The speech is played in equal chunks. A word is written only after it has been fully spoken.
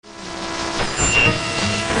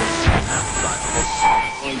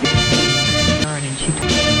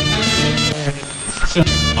Wake the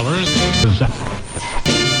fuck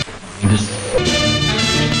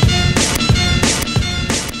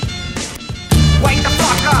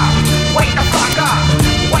up, wake the fuck up,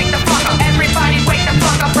 wake the fuck up. Everybody wake the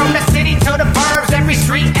fuck up. From the city to the burbs, every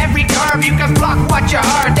street, every curve. You can block what you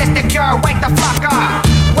heard, that's the cure. Wake the fuck up,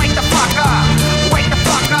 wake the fuck up, wake the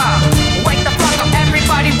fuck up, wake the fuck up.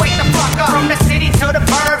 Everybody wake the fuck up. From the city to the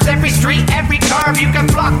burbs, every street, every curve. You can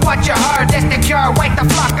block what you heard, that's the cure. Wake the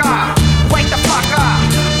fuck up, wake the fuck up,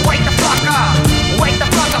 wake the fuck up, wake the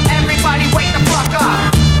fuck up. Everybody wake the fuck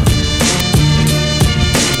up.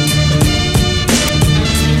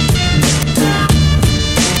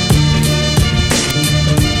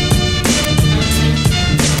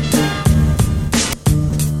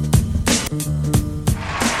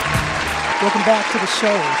 Welcome back to the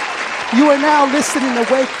show. You are now listening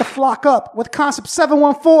to Wake the Flock Up with Concept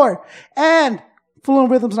 714, and Fluent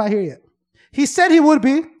Rhythm's not here yet. He said he would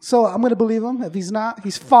be, so I'm going to believe him. If he's not,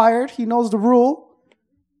 he's fired. He knows the rule.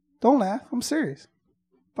 Don't laugh. I'm serious.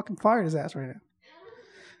 Fucking fired his ass right now.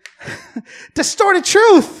 Distorted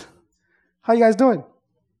Truth. How you guys doing?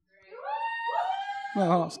 No,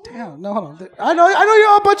 hold on. Damn. No, hold on. I know you're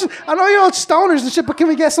all a bunch of, I know you're all stoners and shit, but can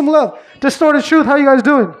we get some love? Distorted Truth. How you guys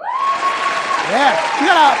doing?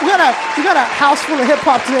 Yeah, we got a house full of hip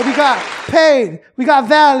hop today. We got Paid, we got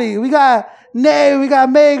Valley, we got Nay, we got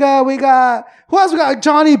Mega, we got who else? We got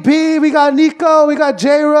Johnny B, we got Nico, we got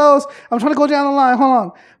J Rose. I'm trying to go down the line. Hold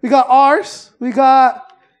on. We got Ars, we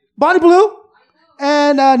got Bonnie Blue,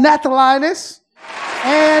 and Nat the Lioness,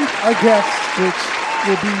 and our guest, which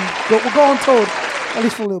we're going told at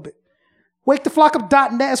least for a little bit.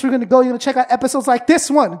 WakeTheFlokUp.net is where we're going to go. You're going to check out episodes like this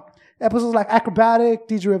one. Episodes like Acrobatic,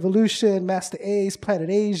 DJ Revolution, Master Ace, Planet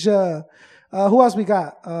Asia. Who else we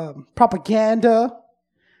got? Propaganda.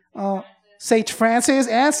 Sage Francis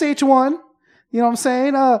and Sage One. You know what I'm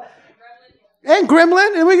saying? And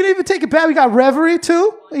Gremlin. And we can even take it back. We got Reverie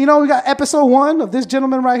too. You know, we got episode 1 of this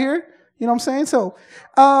gentleman right here. You know what I'm saying? So,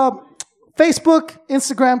 Facebook,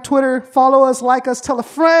 Instagram, Twitter. Follow us, like us, tell a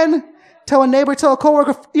friend, tell a neighbor, tell a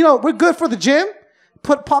coworker. You know, we're good for the gym.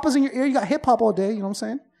 Put poppers in your ear. You got hip hop all day. You know what I'm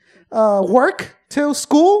saying? Work till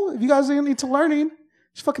school. If you guys need to learning,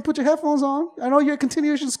 just fucking put your headphones on. I know you're at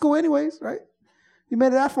continuation school anyways, right? You made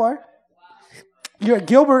it that far. You're at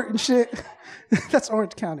Gilbert and shit. That's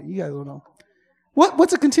Orange County. You guys don't know.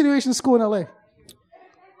 What's a continuation school in LA?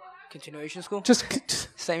 Continuation school? Just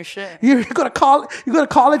same shit. You go to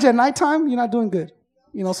college at nighttime. You're not doing good.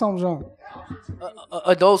 You know something's wrong.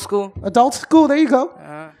 Adult school. Adult school. There you go.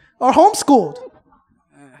 Or homeschooled.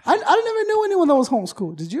 I never knew anyone that was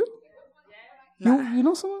homeschooled. Did you? Nah. You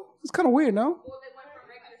know someone? It's kind of weird, no?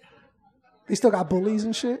 They still got bullies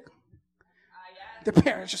and shit. Their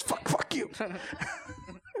parents just fuck you.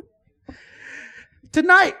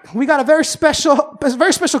 Tonight we got a very special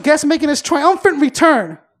guest making his triumphant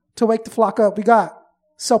return to Wake the Flock Up. We got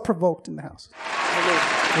Self Provoked in the house.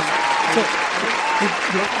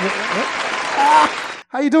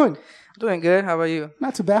 How you doing? Doing good. How about you?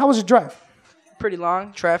 Not too bad. How was your drive? Pretty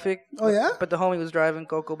long. Traffic. Oh yeah. But the homie was driving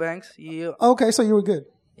Coco Banks. Yeah. Okay, so you were good.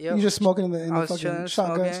 Yep. You just smoking in the fucking chilling,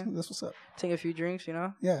 shotguns. smoking. That's what's up. Taking a few drinks, you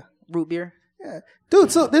know. Yeah. Root beer. Yeah,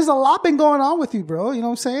 dude. So there's a lot been going on with you, bro. You know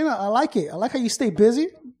what I'm saying? I like it. I like how you stay busy.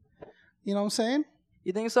 You know what I'm saying?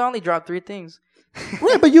 You think so? I only dropped 3 things.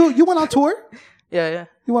 Right, but you went on tour. Yeah.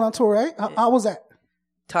 You went on tour, right? How was that?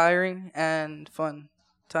 Tiring and fun.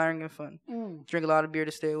 Tiring and fun. Drink a lot of beer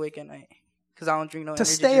to stay awake at night. Because I don't drink no energy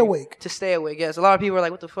stay drink. awake. To stay awake, yes. A lot of people are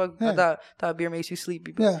like, what the fuck? Yeah. I thought beer makes you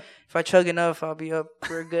sleepy. But Yeah. if I chug enough, I'll be up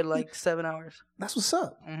for a good 7 hours. That's what's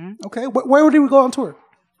up. Mm-hmm. Okay. Where did we go on tour?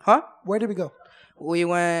 Huh? Where did we go? We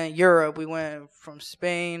went Europe. We went from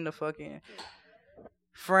Spain to fucking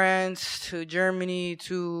France to Germany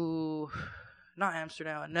to not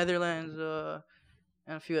Amsterdam, Netherlands,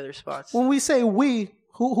 and a few other spots. When we say we,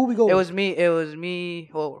 who we go It with? was me.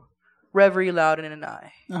 Well, Reverie, Loudon, and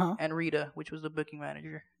I, Uh-huh. and Rita, which was the booking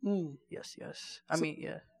manager. Yes.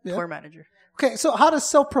 Tour manager. Okay, so how does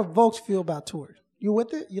Self Provoked feel about tours? You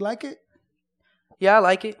with it? You like it? Yeah, I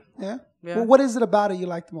like it. Yeah? Yeah. Well, what is it about it you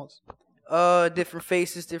like the most? Different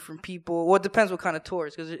faces, different people. Well, it depends what kind of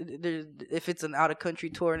tours. Because if it's an out of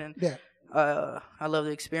country tour, then I love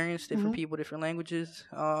the experience. Different people, different languages.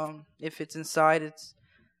 If it's inside, it's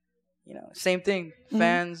same thing.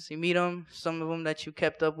 Fans, you meet them. Some of them that you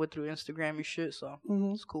kept up with through Instagram and shit. So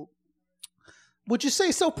it's cool. Would you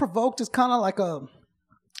say Self Provoked is kind of like a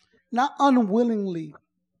not unwillingly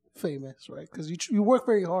famous, right? Because you work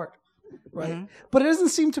very hard, right? But it doesn't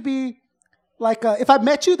seem to be like if I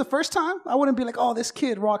met you the first time, I wouldn't be like, oh, this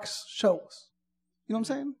kid rocks shows. You know what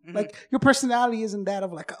I'm saying? Like your personality isn't that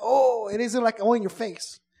of like, oh, it isn't like in your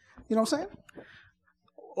face. You know what I'm saying?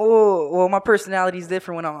 Oh, well, my personality is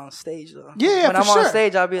different when I'm on stage, though. Yeah, when I'm on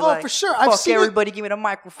stage, I'll be like, for sure. Fuck everybody, give me the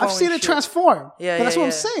microphone. I've seen it transform. Yeah, but that's what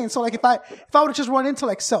I'm saying. So like if I would have just run into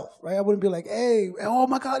like Self, right? I wouldn't be like, hey, oh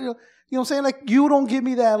my God, you know what I'm saying? Like you don't give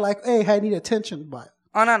me that like, hey, I need attention by it.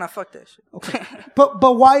 Oh no, fuck that shit. Okay.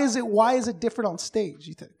 but why is it different on stage,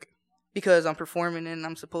 you think? Because I'm performing and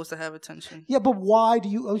I'm supposed to have attention. Yeah, but why do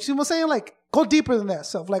you see what I'm saying? Like, go deeper than that,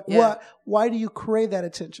 Self. Like, why do you crave that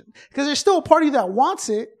attention? Because there's still a part of you that wants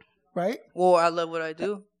it, right? Well, I love what I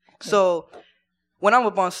do. Okay. So, when I'm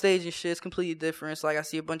up on stage and shit, it's completely different. It's like I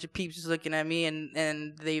see a bunch of peeps just looking at me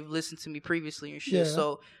and they've listened to me previously and shit. Yeah.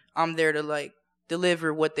 So, I'm there to, like,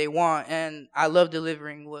 deliver what they want. And I love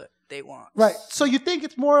delivering what they want. Right. So, you think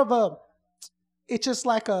it's more of it's just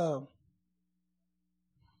like a...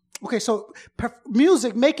 Okay, so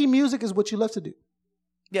making music is what you love to do.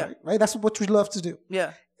 Yeah. Right? That's what you love to do.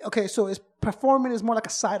 Yeah. Okay, so performing is more like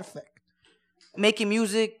a side effect. Making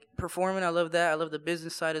music, performing, I love that. I love the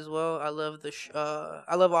business side as well. I love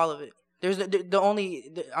I love all of it. There's I don't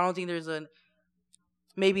think there's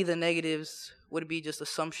maybe the negatives would be just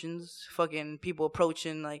assumptions. Fucking people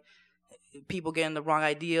approaching, like, people getting the wrong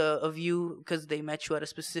idea of you because they met you at a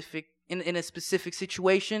specific in a specific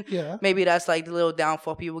situation. Yeah. Maybe that's like the little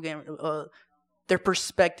downfall. People getting their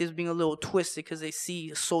perspectives being a little twisted because they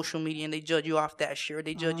see social media and they judge you off that shit. Or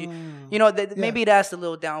they judge you. You know, maybe that's the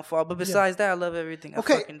little downfall. But besides that, I love everything I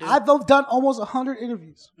fucking do. I've done almost 100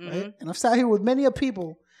 interviews, right? And I've sat here with many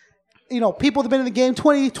people. You know, people that have been in the game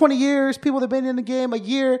 20 years, people that have been in the game a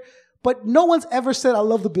year, but no one's ever said, I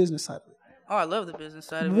love the business side of it. Oh, I love the business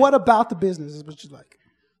side of it. What about the business is what you like?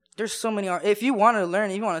 There's so many. If you want to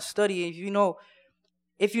learn, if you want to study, if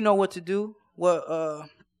you know what to do, what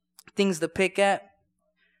things to pick at,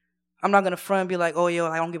 I'm not gonna front and be like, oh yo,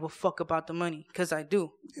 I don't give a fuck about the money, because I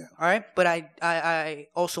do. Yeah. All right, but I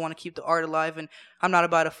also want to keep the art alive, and I'm not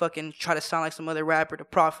about to fucking try to sound like some other rapper to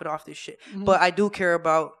profit off this shit. But I do care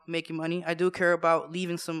about making money. I do care about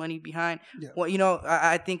leaving some money behind. Yeah. Well, you know,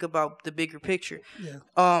 I think about the bigger picture.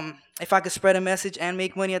 Yeah. If I could spread a message and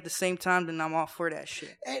make money at the same time, then I'm all for that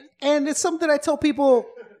shit. And it's something I tell people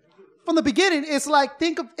from the beginning. It's like,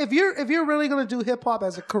 think of if you're really gonna do hip hop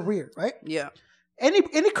as a career, right? Yeah.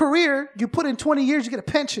 Any career you put in 20 years, you get a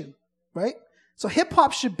pension, right? So hip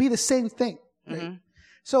hop should be the same thing. Right?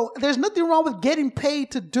 So there's nothing wrong with getting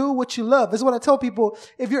paid to do what you love. This is what I tell people.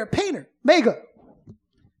 If you're a painter, Mega,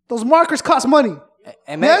 those markers cost money.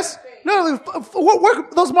 Yes? No,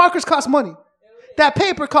 those markers cost money. That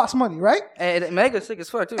paper costs money, right? And Mega's sick as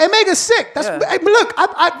fuck too. And Mega's sick. That's look.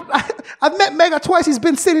 I've met Mega twice. He's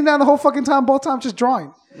been sitting down the whole fucking time, both times, just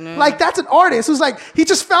drawing. Like, that's an artist who's like, he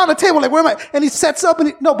just found a table. Like, where am I? And he sets up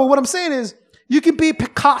no. But what I'm saying is, you can be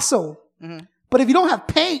Picasso, but if you don't have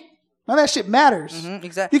paint, none of that shit matters.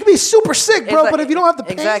 Exactly. You can be super sick, bro, but if you don't have the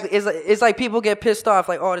paint, exactly. It's like people get pissed off.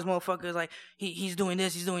 Like, oh, this motherfucker is like, he's doing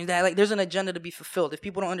this, he's doing that. Like, there's an agenda to be fulfilled. If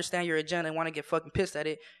people don't understand your agenda and want to get fucking pissed at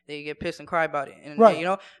it, they get pissed and cry about it. And, right. You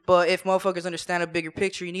know. But if motherfuckers understand a bigger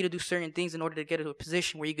picture, you need to do certain things in order to get into a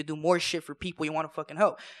position where you could do more shit for people you want to fucking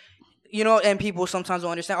help. You know, and people sometimes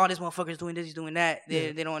don't understand, oh, this motherfucker's doing this, he's doing that.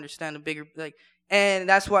 They don't understand the bigger, like, and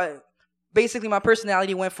that's why, basically, my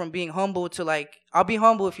personality went from being humble to, like, I'll be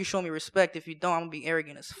humble if you show me respect. If you don't, I'm going to be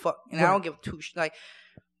arrogant as fuck. And I don't give two like,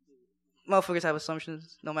 motherfuckers have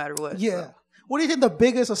assumptions no matter what. Yeah. So. What do you think the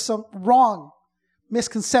biggest wrong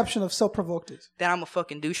misconception of Self Provoked is? That I'm a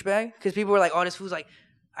fucking douchebag. Because people were like, oh, this fool's like,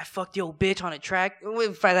 I fucked your bitch on a track.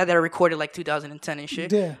 In fact, that I recorded like 2010 and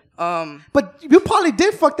shit. Yeah. But you probably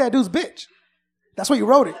did fuck that dude's bitch. That's why you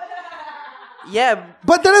wrote it. Yeah.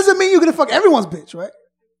 But that doesn't mean you're going to fuck everyone's bitch, right?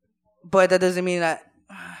 But that doesn't mean that.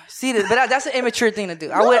 See, that's an immature thing to do.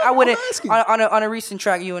 I wouldn't. On a recent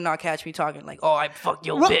track, you would not catch me talking like, "Oh, I fucked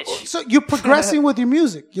your bitch." So you're progressing with your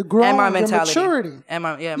music. You're growing. And my mentality. Your maturity. And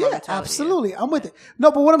my mentality. Absolutely. Yeah. I'm with it. No,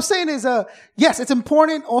 but what I'm saying is, yes, it's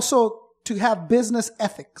important also to have business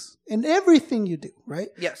ethics in everything you do, right?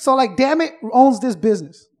 Yes. So, like, Damn It owns this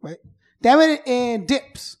business, right? Damn It and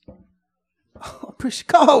Dips. Appreciate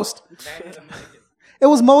co-host. It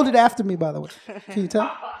was molded after me, by the way. Can you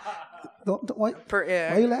tell? Why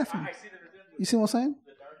are you laughing? You see what I'm saying?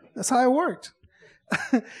 That's how it worked.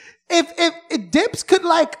 if Dips could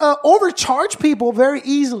like overcharge people very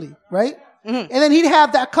easily, right? And then he'd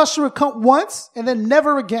have that customer come once and then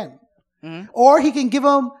never again. Or he can give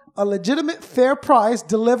them a legitimate, fair price,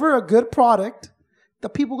 deliver a good product. The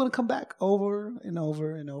people are going to come back over and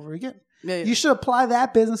over and over again. Yeah. You should apply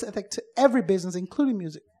that business ethic to every business, including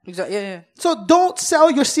music. Exactly. Yeah. So don't sell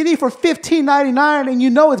your CD for $15.99 and you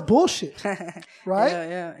know it's bullshit, right?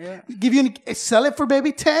 Yeah. Sell it for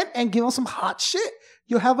maybe 10 and give them some hot shit.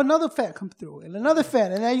 You'll have another fan come through and another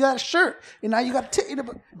fan, and then you got a shirt, and now you got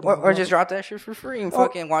or just drop that shit for free and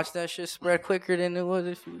fucking watch that shit spread quicker than it was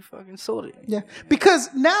if you fucking sold it. Yeah, because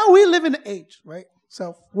now we live in an age, right?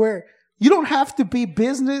 So where you don't have to be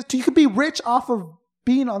business. You can be rich off of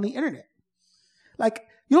being on the internet. Like,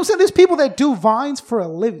 you know what I'm saying? There's people that do Vines for a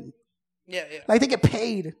living. Yeah. Like, they get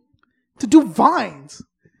paid to do Vines.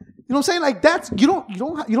 You know what I'm saying? Like, that's you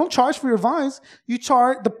don't charge for your Vines. You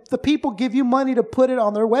charge the people give you money to put it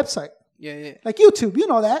on their website. Yeah. Like YouTube, you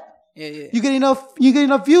know that. Yeah. You get enough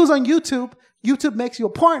views on YouTube. YouTube makes you a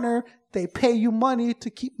partner. They pay you money to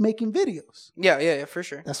keep making videos. Yeah, for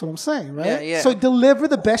sure. That's what I'm saying, right? Yeah. So deliver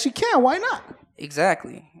the best you can. Why not?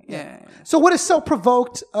 Exactly. Yeah. So what is Self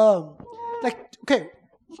Provoked? Okay.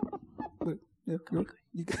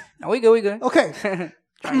 No, we good. Okay. Trying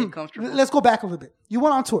to get comfortable. Let's go back a little bit. You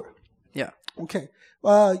went on tour. Yeah. Okay.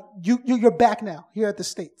 You're back now here at the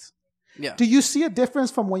States. Yeah. Do you see a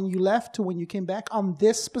difference from when you left to when you came back on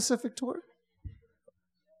this specific tour?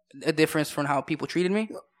 A difference from how people treated me?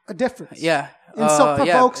 A difference. Yeah. In Self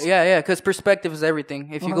Provoked. Yeah. Because perspective is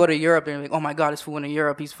everything. If you go to Europe, they're like, oh my God, this fool in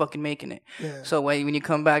Europe, he's fucking making it. Yeah. So when you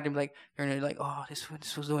come back, they're like, oh, this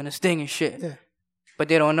was doing this thing and shit. Yeah. But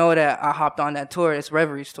they don't know that I hopped on that tour. It's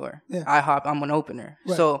Reveries tour. Yeah. I'm an opener.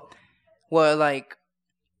 Right. So what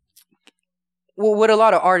a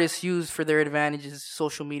lot of artists use for their advantage is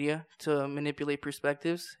social media to manipulate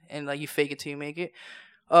perspectives, and like you fake it till you make it.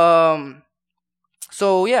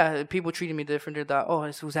 So yeah, people treated me different. They thought, oh,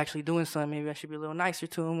 this was actually doing something. Maybe I should be a little nicer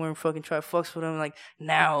to him or fucking try to fucks with him. Like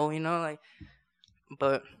now,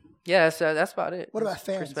 but yeah, that's about it. What about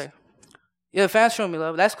fans? Yeah, fans show me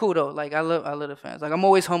love. That's cool though. Like I love the fans. Like I'm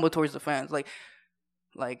always humble towards the fans. Like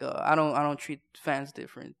I don't treat fans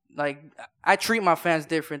different. Like I treat my fans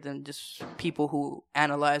different than just people who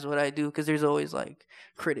analyze what I do, because there's always like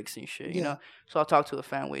critics and shit, you know. So I'll talk to a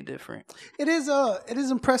fan way different. It is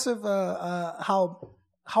impressive how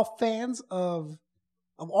fans of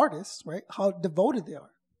artists, right? How devoted they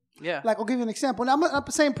are. Yeah. Like I'll give you an example. And I'm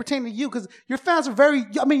not saying pertaining to you, because your fans are very.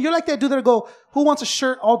 I mean, you're like that dude that'll go, "Who wants a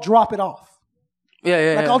shirt? I'll drop it off."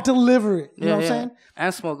 Yeah. I'll deliver it. You know what I'm saying?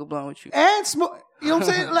 And smoke a blunt with you. And smoke. You know what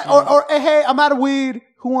I'm saying? Like, or hey, I'm out of weed.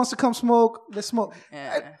 Who wants to come smoke? Let's smoke.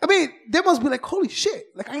 Yeah. I mean, they must be like, holy shit!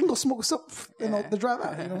 Like I ain't gonna smoke some, the drive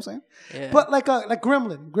out. You know what I'm saying? Yeah. But like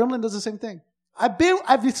Gremlin does the same thing. I've been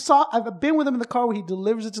with him in the car where he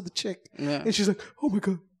delivers it to the chick, and she's like, oh my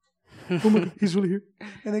god, he's really here.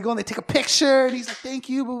 And they go and they take a picture, and he's like, thank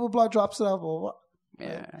you, blah blah blah, drops it off, blah blah.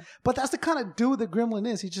 Yeah. But that's the kind of dude that Gremlin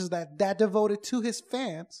is. He's just that devoted to his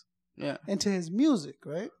fans, and to his music,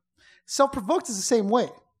 right? Self Provoked is the same way,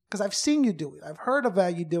 because I've seen you do it. I've heard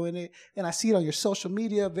about you doing it, and I see it on your social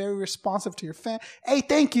media, very responsive to your fan. Hey,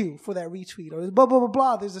 thank you for that retweet, or blah, blah, blah,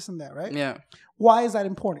 blah, there's this and that, right? Yeah. Why is that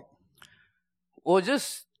important? Well,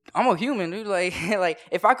 just, I'm a human, dude. Like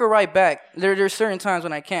if I could write back, there's certain times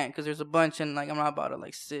when I can't, because there's a bunch, and like I'm not about to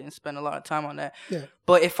like sit and spend a lot of time on that. Yeah.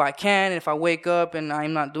 But if I can, if I wake up and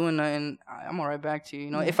I'm not doing nothing, I'm gonna write back to you.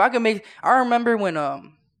 You know, if I could I remember when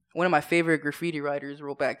one of my favorite graffiti writers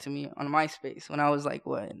wrote back to me on MySpace when I was like,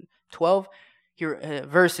 12?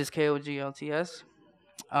 Versus KOGLTS.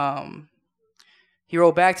 He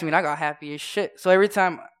wrote back to me and I got happy as shit. So every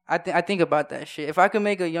time I think about that shit. If I could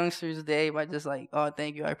make a youngster's day by just like, oh,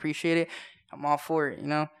 thank you, I appreciate it, I'm all for it, you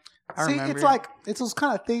know? It's like, it's those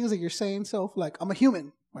kind of things that you're saying, like, I'm a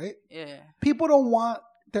human, right? Yeah. People don't want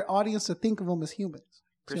their audience to think of them as humans.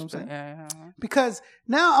 See what I'm saying? Yeah. Because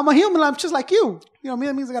now I'm a human, I'm just like you. You know what I mean?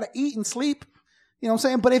 That means I gotta eat and sleep. You know what I'm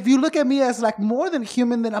saying? But if you look at me as like more than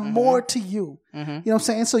human, then I'm more to you. You know what I'm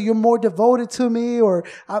saying? So you're more devoted to me, or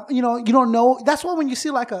you don't know. That's why when you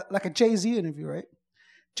see like a Jay-Z interview, right?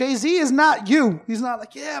 Jay-Z is not you. He's not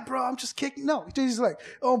like, yeah, bro, I'm just kicking. No, Jay-Z's like,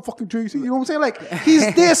 oh, I'm fucking Jay-Z. You know what I'm saying? Like,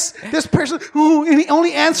 he's this person who, and he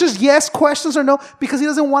only answers yes questions or no, because he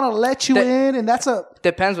doesn't want to let you in, and that's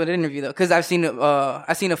depends what interview though, because I've seen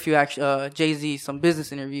a few Jay-Z, some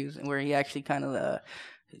business interviews where he actually kind of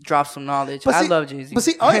drops some knowledge. I love Jay-Z.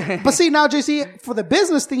 But see, now Jay-Z, for the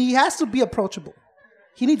business thing, he has to be approachable.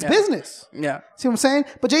 He needs business. Yeah. See what I'm saying?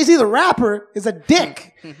 But Jay-Z, the rapper, is a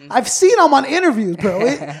dick. I've seen him on interviews, bro.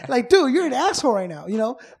 Like, dude, you're an asshole right now, you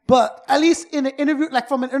know? But at least in an interview, like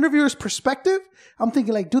from an interviewer's perspective, I'm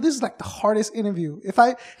thinking like, dude, this is like the hardest interview.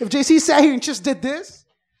 If Jay-Z sat here and just did this,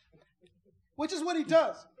 which is what he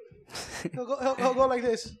does. He'll go like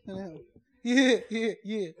this.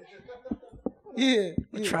 Yeah. Yeah.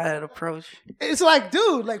 Try that approach. It's like,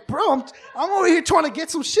 dude, like, bro, I'm over here trying to get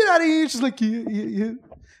some shit out of you. It's just like, you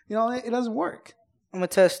know, it doesn't work. I'm going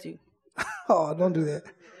to test you. Oh, don't do that.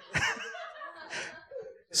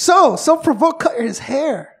 So, Self Provoked cut his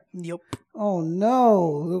hair. Yep. Oh,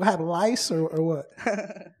 no. We'll have lice or what?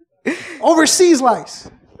 Overseas lice.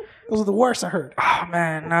 Those are the worst, I heard. Oh,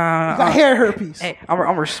 man. You got hair herpes. Hey,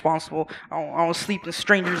 I'm responsible. I don't sleep in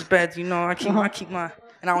strangers' beds, you know. I keep my...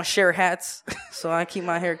 And I don't share hats, so I keep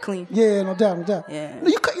my hair clean. Yeah, no doubt. Yeah. No,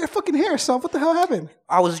 you cut your fucking hair, Self. What the hell happened?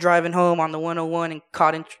 I was driving home on the 101 and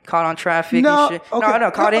caught on traffic no, and shit. Okay.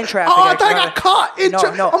 No, caught in traffic. Oh, I thought I got caught in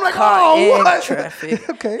traffic. No, I'm like, caught in what? traffic.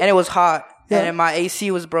 Okay. And it was hot. Yeah. And my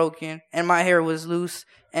AC was broken. And my hair was loose.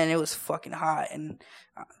 And it was fucking hot. And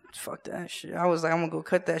fuck that shit. I was like, I'm going to go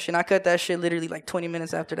cut that shit. And I cut that shit literally like 20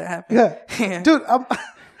 minutes after that happened. Yeah. Dude,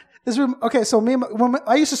 okay, so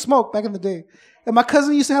I used to smoke back in the day. And my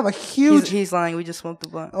cousin used to have a huge... He's lying. We just smoked the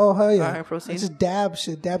blunt. Oh, hell yeah. All right, proceed. It's just dab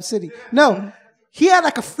shit, dab city. No, he had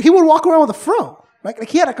like he would walk around with a fro. Like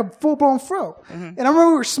he had like a full-blown fro. Mm-hmm. And I remember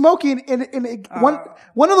we were smoking and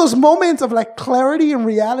one of those moments of like clarity and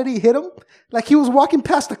reality hit him. Like he was walking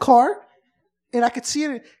past the car and I could see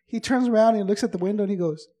it. He turns around and he looks at the window and he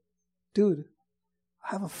goes, dude,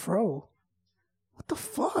 I have a fro. What the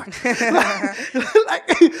fuck?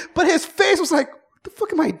 But his face was like, what the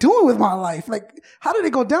fuck am I doing with my life? Like, how did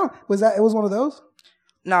it go down? It was one of those?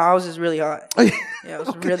 No, I was just really hot. Yeah, it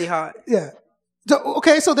was really hot. Yeah.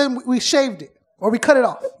 So then we shaved it. Or we cut it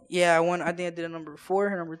off. Yeah, I think I did a number 4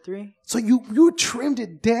 or number 3. So you trimmed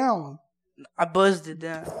it down. I buzzed it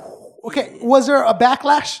down. Okay, was there a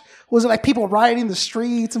backlash? Was it like people rioting the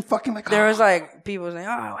streets and fucking like... There was like people saying,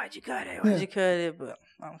 oh, why'd you cut it? Why'd you cut it? But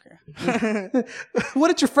I don't care. What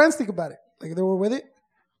did your friends think about it? Like they were with it?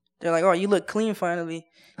 They're like, oh, you look clean finally.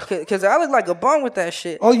 Because I look like a bum with that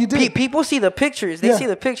shit. Oh, you did? People see the pictures. They see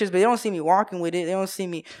the pictures, but they don't see me walking with it. They don't see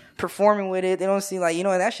me performing with it. They don't see like, and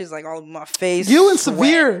that shit's like all over my face. You and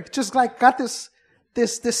Severe just like got this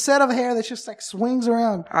set of hair that just like swings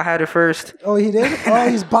around. I had it first. Oh, he did? Oh,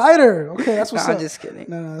 he's biter. Okay, that's what's up. I'm just kidding.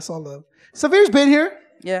 No, that's all love. Severe's been here.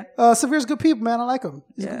 Yeah. Severe's good people, man. I like him.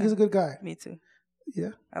 He's a good guy. Me too.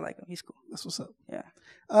 Yeah. I like him. He's cool. That's what's up.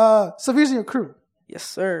 Yeah. Severe's in your crew. Yes,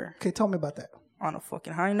 sir. Okay, tell me about that. On a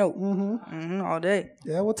fucking high note. Mm-hmm. All day.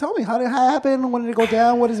 Yeah, well, tell me. How did it happen? When did it go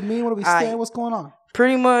down? What does it mean? What do we stand? What's going on?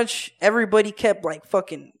 Pretty much everybody kept like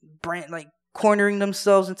fucking cornering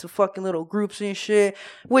themselves into fucking little groups and shit,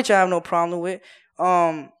 which I have no problem with.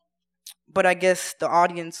 But I guess the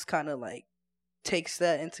audience kind of like takes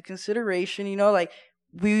that into consideration, like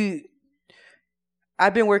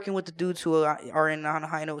I've been working with the dudes who are on a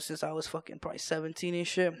high note since I was fucking probably 17 and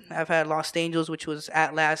shit. I've had Lost Angels, which was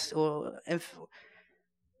at last, I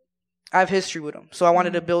have history with them. So I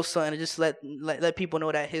wanted to build something to just let people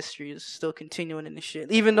know that history is still continuing in this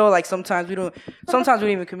shit. Even though like sometimes we don't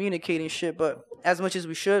even communicate and shit, but as much as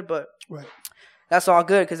we should, but right. That's all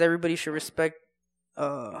good because everybody should respect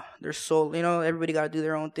their soul. Everybody got to do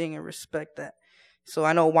their own thing and respect that. So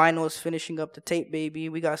I know Wino's finishing up the tape, baby.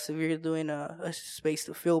 We got Severe doing a Space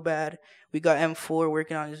to Feel Bad. We got M4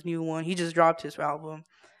 working on his new one. He just dropped his album.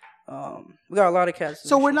 We got a lot of cats.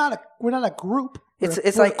 So we're not a group. It's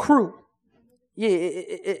we're like a crew.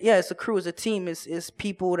 Yeah, it's a crew. It's a team. It's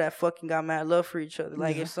people that fucking got mad love for each other.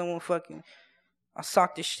 Like if someone fucking, I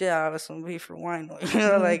socked the shit out of somebody for Wino.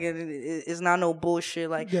 Like it's not no bullshit.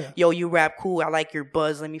 Like yo, you rap cool. I like your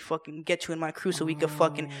buzz. Let me fucking get you in my crew so we could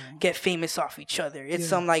fucking get famous off each other. It's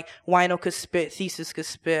some like Wino could spit, Thesis could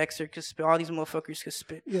spit, Xer could spit, all these motherfuckers could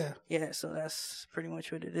spit. Yeah. So that's pretty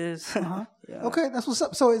much what it is. Yeah. Okay, that's what's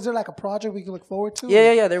up. So is there like a project we can look forward to?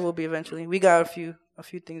 Yeah. There will be eventually. We got a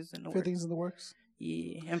few things in the works. Things in the works.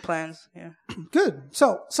 Yeah, and plans. Yeah. Good.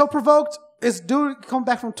 So Provoked is due to come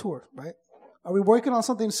back from tour, right? Are we working on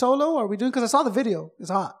something solo? Or are we doing? Because I saw the video.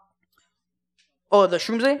 It's hot. Oh, the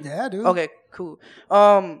Shrooms Day? Yeah, dude. Okay, cool.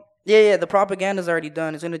 Yeah. The propaganda's already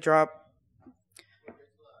done. It's gonna drop.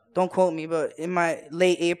 Don't quote me, but in my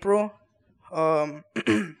late April, I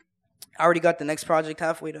already got the next project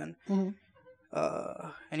halfway done. Mm-hmm.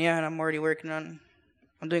 And I'm already working on.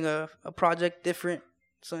 I'm doing a project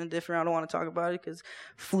something different. I don't want to talk about it because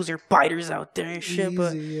fools are biters out there and shit.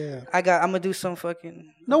 But I'm gonna do some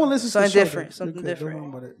fucking. No one listens to something different. Don't worry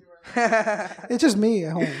about it. It's just me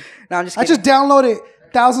at home. No, I'm just kidding. I just download it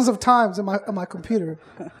thousands of times on my computer.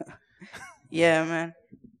 Yeah, man.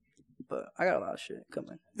 But I got a lot of shit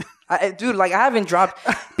coming. Dude, like I haven't dropped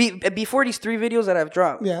before these 3 videos that I've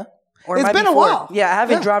dropped. Yeah. Or it's been a while. Yeah, I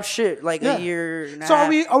haven't dropped shit like a year and a half.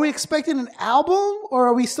 So are we expecting an album or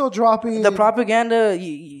are we still dropping the propaganda?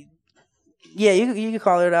 Yeah, you could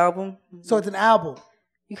call it an album. So it's an album.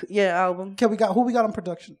 Album. Okay, who we got on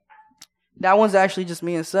production? That one's actually just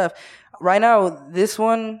me and Seth. Right now, this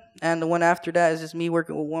one and the one after that is just me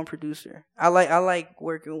working with one producer. I like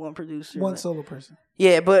working with one producer. One solo person.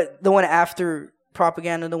 Yeah, but the one after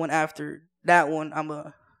Propaganda, the one after that one, I'm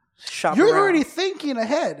a shop You're around. already thinking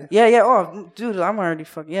ahead. Yeah. Oh, dude, I'm already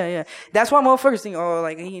fucking. Yeah. That's why motherfuckers think, oh,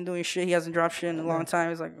 like, he ain't doing shit. He hasn't dropped shit in a long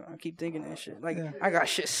time. It's like, I keep thinking that shit. Like, I got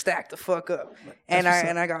shit stacked the fuck up. And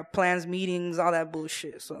I got plans, meetings, all that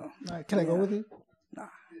bullshit. So. All right, can I go with you? Nah.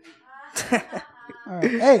 All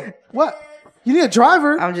right. Hey, what? You need a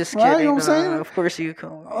driver. I'm just right? kidding. You know what I'm saying? Of course you can.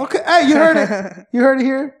 Okay. Hey, you heard it. You heard it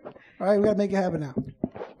here. All right, we got to make it happen now.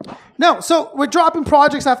 No, so we're dropping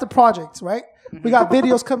projects after projects, right? Mm-hmm. We got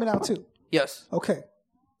videos coming out too. Yes. Okay.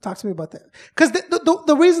 Talk to me about that. Because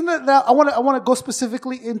the reason that I want to go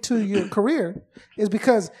specifically into your career is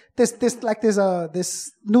because this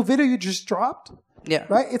new video you just dropped. Yeah.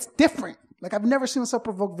 Right? It's different. Like, I've never seen a Self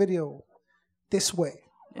Provoked video this way.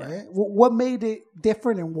 Yeah. Right? What made it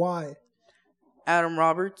different and why? Adam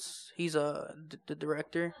Roberts, he's the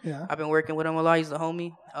director. Yeah. I've been working with him a lot. He's the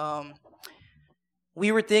homie.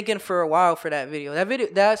 We were thinking for a while for that video.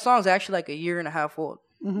 That song's actually like a year and a half old.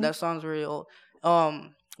 Mm-hmm. That song's really old.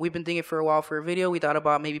 We've been thinking for a while for a video. We thought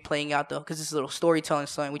about maybe playing out because it's a little storytelling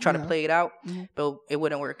song. We tried to play it out, but it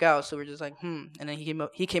wouldn't work out. So we're just like, And then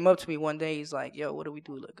he came up to me one day. He's like, yo, what do we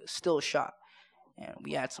do? Like a still shot. And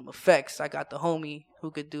we had some effects. I got the homie who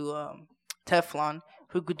could do Teflon,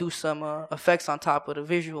 who could do some effects on top of the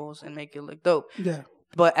visuals and make it look dope. Yeah.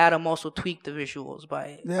 But Adam also tweaked the visuals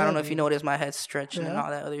by, I don't know if you noticed my head stretching and all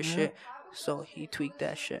that other shit. So he tweaked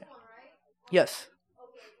that shit. Yes.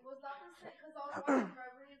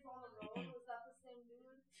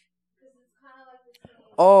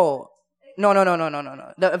 Oh, no.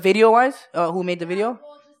 The video-wise, who made the video?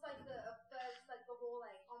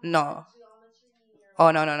 No.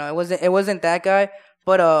 Oh, no. It wasn't that guy.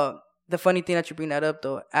 But the funny thing that you bring that up,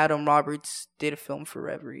 though, Adam Roberts did a film for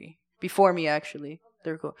Reverie before me, actually.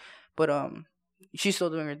 They're cool. But she's still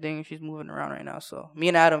doing her thing. She's moving around right now. So me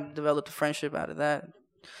and Adam developed a friendship out of that.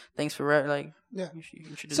 Thanks for you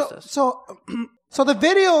introduced us. So the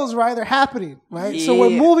videos, right? They're happening, right? Yeah. So we're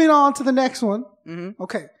moving on to the next one. Mm-hmm.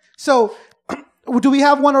 Okay. So do we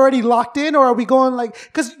have one already locked in, or are we going like?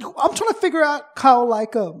 Because I'm trying to figure out how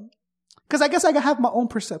because I guess I have my own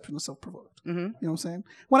perception of Self Provoked. Mm-hmm. You know what I'm saying?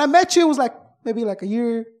 When I met you, it was like maybe like a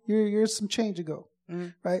year some change ago,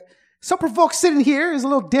 right? Self Provoked sitting here is a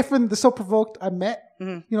little different than the Self Provoked I met. Mm-hmm.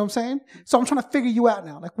 You know what I'm saying? So I'm trying to figure you out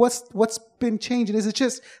now. Like, what's been changing? Is it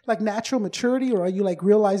just like natural maturity, or are you like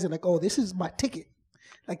realizing like, oh, this is my ticket?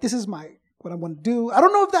 Like, this is what I want to do. I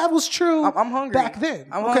don't know if that was true. I'm hungry back then.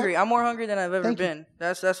 I'm hungry. I'm more hungry than I've ever been.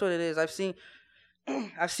 That's what it is. I've seen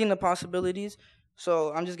the possibilities.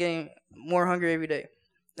 So I'm just getting more hungry every day.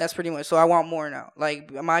 That's pretty much. So I want more now.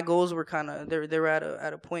 Like, my goals were kind of they're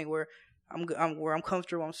at a point where I'm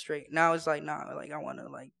comfortable. I'm straight. Now it's like, nah. Like, I want to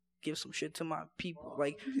like give some shit to my people.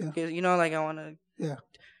 Like, you know, like I want to. Yeah.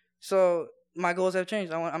 So my goals have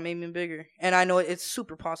changed. I'm aiming bigger, and I know it's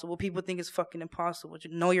super possible. People think it's fucking impossible.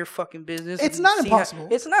 You know your fucking business. It's not impossible.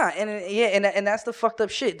 It's not, and that's the fucked up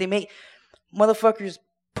shit. They make motherfuckers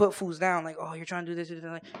put fools down. Like, oh, you're trying to do this.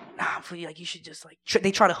 Like, nah, like you should just like.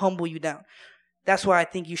 They try to humble you down. That's why I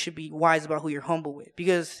think you should be wise about who you're humble with,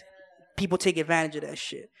 because people take advantage of that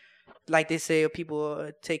shit. Like they say,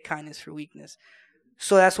 people take kindness for weakness.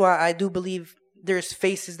 So that's why I do believe there's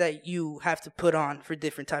faces that you have to put on for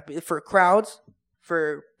different for crowds,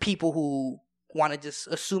 for people who want to just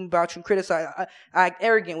assume about you and criticize. I act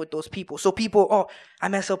arrogant with those people. So people, oh, I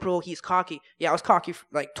met Self Provoked, he's cocky. Yeah, I was cocky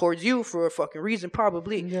like towards you for a fucking reason,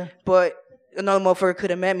 probably. Yeah. But another motherfucker could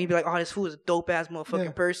have met me, be like, oh, this fool is a dope ass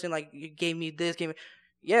motherfucking person. Like, you gave me this,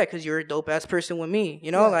 yeah, because you're a dope ass person with me,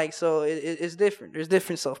 you know, like, so it's different. There's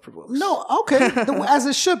different Self Provoked. No, okay, as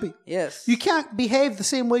it should be. Yes, you can't behave the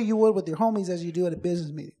same way you would with your homies as you do at a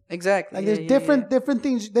business meeting. Exactly. Like, there's different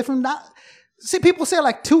things, See, people say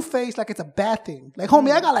like two-faced, like it's a bad thing. Like,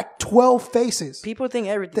 homie, I got like 12 faces. People think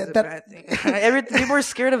everything's a bad thing. People are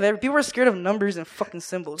scared of People are scared of numbers and fucking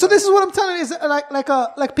symbols. So this is what I'm telling you, is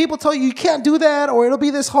like people tell you can't do that, or it'll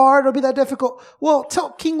be this hard, it'll be that difficult. Well,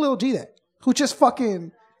 tell King Lil G that, who just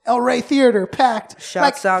fucking El Rey Theater packed.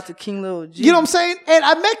 Shouts out to King Lil G. You know what I'm saying? And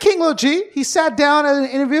I met King Lil G. He sat down at an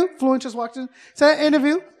interview. Fluent just walked in, sat at an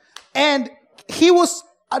interview, and he was.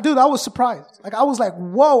 Dude, I was surprised. Like, I was like,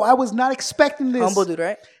 whoa, I was not expecting this. Humble dude,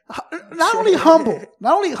 right? Not only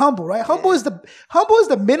humble, right? Humble is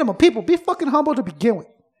the minimum. People, be fucking humble to begin with.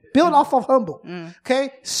 Build off of humble.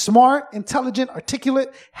 Okay? Smart, intelligent,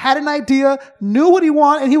 articulate, had an idea, knew what he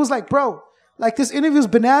wanted, and he was like, bro, Like, this interview's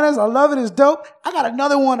bananas. I love it. It's dope. I got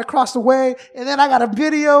another one across the way. And then I got a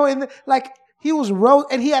video. And like, he was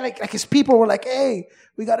and he had like his people were like, hey,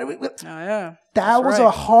 we got to. Oh, yeah. That was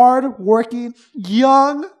a hard-working,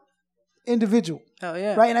 young individual. Oh,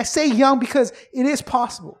 yeah. Right? And I say young because it is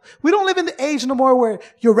possible. We don't live in the age no more where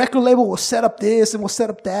your record label will set up this and will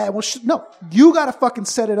set up that. No, you got to fucking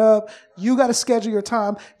set it up. You got to schedule your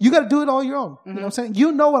time. You got to do it all your own. You know what I'm saying?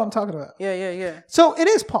 You know what I'm talking about. Yeah. So it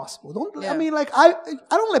is possible. I mean, like, I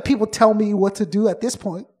don't let people tell me what to do at this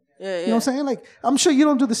point. Yeah. You know what I'm saying? Like, I'm sure you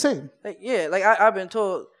don't do the same. Like, yeah, like I've been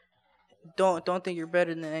told, don't think you're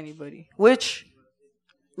better than anybody. Which,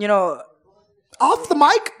 you know, off the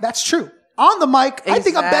mic, that's true. On the mic, exactly. I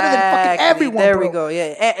think I'm better than fucking everyone. There bro. we go.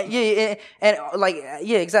 Yeah, and like,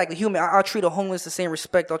 yeah, exactly. Human. I'll treat a homeless the same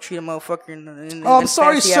respect I'll treat a motherfucker. I'm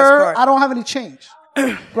sorry, sir. I don't have any change.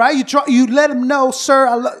 Right? You let him know, sir.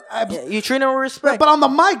 You treat him with respect. But on the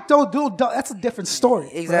mic, though, dude, that's a different story.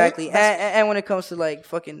 Exactly. Right? And when it comes to like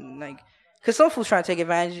fucking like, because some fools trying to take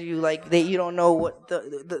advantage of you, like you don't know what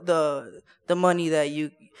the money that you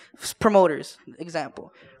promoters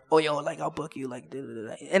example. Oh, yo, like, I'll book you, like,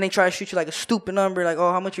 and they try to shoot you, like, a stupid number, like,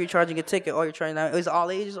 oh, how much are you charging a ticket? Oh, you're charging that. Is it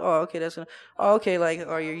all ages? Oh, okay, okay, like,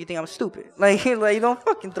 or you think I'm stupid? Like, don't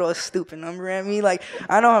fucking throw a stupid number at me. Like,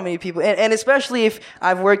 I know how many people, and especially if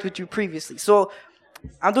I've worked with you previously. So,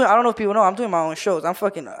 I don't know if people know, I'm doing my own shows.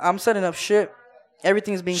 I'm setting up shit.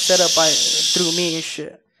 Everything's being set up through me and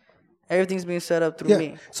shit. Everything's being set up through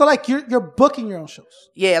me. So like you're booking your own shows.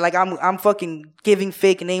 Yeah, like I'm fucking giving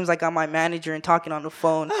fake names like I'm my manager and talking on the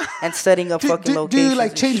phone and setting up fucking locations. Do you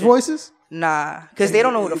like change voices? Nah, because they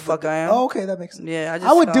don't know who the fuck I am. Oh, okay, that makes sense. Yeah,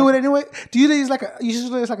 I would do it anyway. Do you use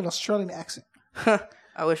usually it's like an Australian accent?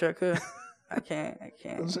 I wish I could. I can't.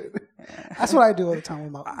 That's what I do all the time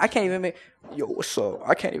with my. I can't even make. Yo, what's up?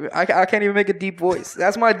 I can't even make a deep voice.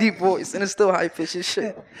 That's my deep voice, and it's still high pitched as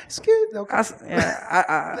shit. Excuse.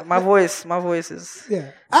 Okay. My voice is.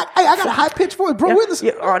 Yeah, I got a high pitched voice, bro.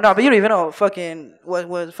 Yeah, oh no, but you don't even know. Fucking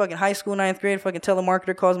what? Fucking high school 9th grade. Fucking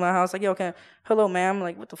telemarketer calls my house like, yo, hello, ma'am.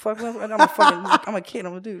 Like, what the fuck? I'm a kid.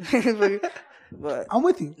 I'm a dude. But I'm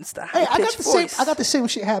with you. Hey, I got the same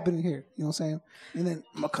shit happening here. You know what I'm saying? And then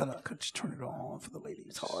I'm gonna just turn it on for the ladies.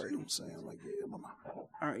 It's hard. You know what I'm saying? I'm like, yeah, mama. All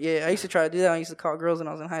right, yeah, I used to try to do that. I used to call girls when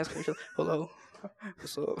I was in high school. Like, hello,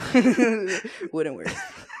 what's up? Wouldn't work.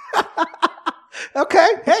 Okay,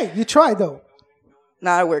 hey, you tried though.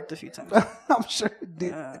 Nah, I worked a few times. I'm sure it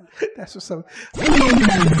did. That's what's up.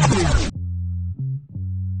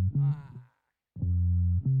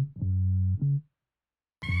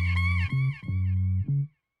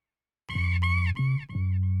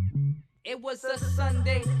 It was a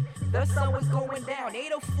Sunday, the sun was going down.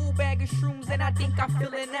 Ate a full bag of shrooms and I think I'm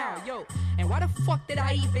feeling now. Yo, and why the fuck did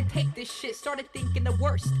I even take this shit? Started thinking the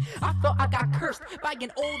worst. I thought I got cursed by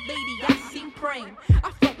an old lady I seen praying.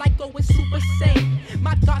 I felt like I was super sane.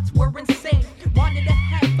 My thoughts were insane. Wanted to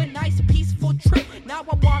have a nice peaceful trip. Now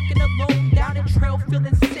I'm walking alone down a trail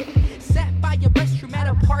feeling sick. Sat by a restroom at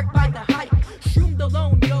a park by the hike. Shroomed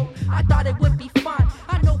alone, yo, I thought it would be fine.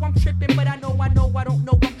 I know I'm tripping, but I know I don't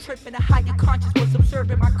know I'm tripping. A higher conscious was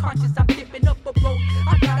observing my conscience. I'm dipping up a road.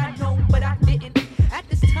 I thought I know, but I didn't. At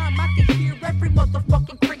this time, I could hear every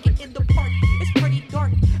motherfucking cricket in the park. It's pretty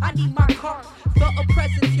dark. I need my car. Felt a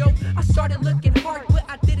presence, yo. I started looking hard, but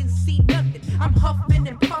I didn't see nothing. I'm huffing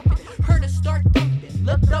and puffing. Heard it start thumping.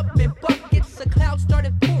 Looked up in buckets. A cloud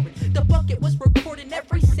started pouring. The bucket was recording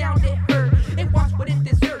every sound it heard. It watched what it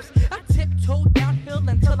deserves. I tiptoed downhill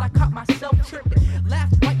until I caught myself tripping.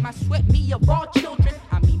 Laughed, wiped my sweat. Me of all children.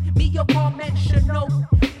 Me of all men should know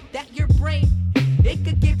that your brain, it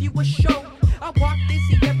could give you a show. I walked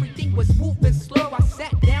busy, everything was moving slow. I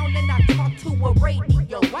sat down and I talked to a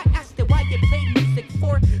radio. I asked it why you played music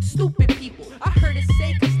for stupid people. I heard it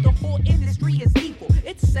say cause the whole industry is evil.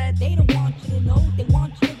 It said they don't want you to know, they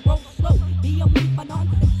want you to grow slow. Be a me for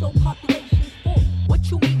nonsense, so population's full.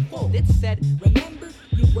 What you mean full? It said, remember,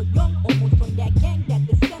 you were young, almost from that gang that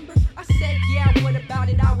December. I said, yeah, what about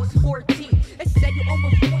it? I was 14. It said you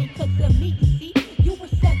almost 20 cause of me, you see. You were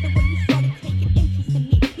 7 when you started taking interest in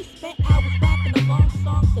me. You spent hours rapping along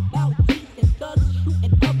songs about G's and thugs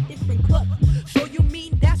shooting up different clubs. So you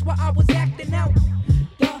mean that's why I was acting out?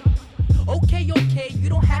 Duh. Okay, you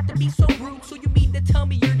don't have to be so rude. So you mean to tell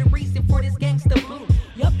me you're the reason for this gangsta bloom?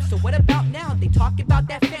 Yup, so what about now? They talk about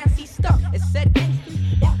that fancy stuff. It said gangsters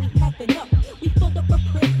that we happen up. We filled up a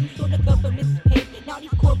prison so the government's paid. Now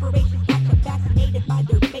these corporations got you fascinated by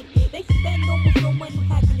their fate. They spend almost no money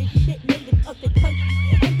having this shit made in other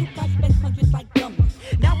countries. And you guys spend hundreds like dummies.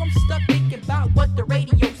 Now I'm stuck thinking about what the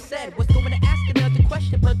radio said. Was going to ask another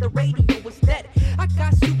question, but the radio was dead. I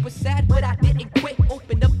got super sad, but I didn't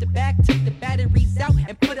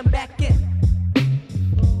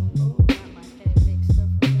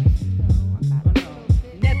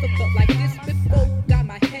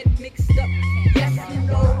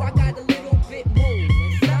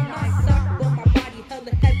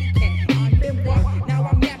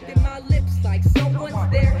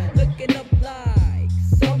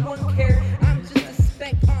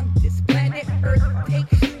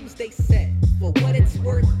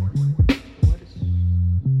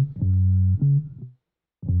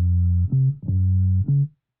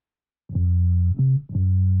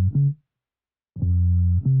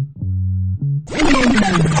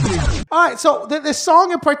All right, so the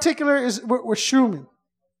song in particular is we're shrooming.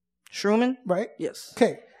 Shrooming? Right? Yes.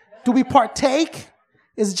 Okay. Do we partake?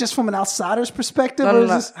 Is it just from an outsider's perspective? No, or is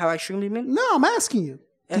this... How I shroomed, you mean? No, I'm asking you.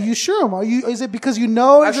 Do you shroom? Is it because you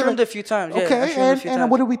know? I've shroomed a few times. Yeah, okay, and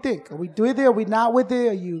times. What do we think? Are we with it? Are we not with it?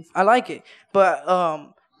 Are you? I like it,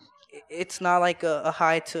 but it's not like a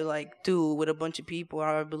high to like do with a bunch of people.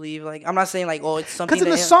 I believe like I'm not saying like it's something. Because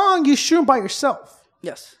in the song you shroom by yourself.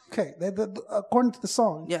 Yes. Okay, according to the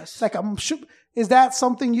song. Yes. Like is that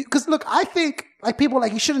something you? Because look, I think like people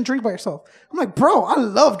like you shouldn't drink by yourself. I'm like, bro, I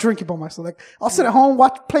love drinking by myself. Like I'll sit at home,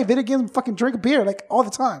 play video games, and fucking drink a beer like all the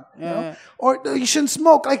time. You know? Or you shouldn't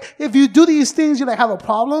smoke. Like if you do these things, you like have a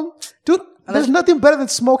problem, dude. There's nothing better than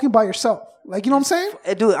smoking by yourself. Like, you know what I'm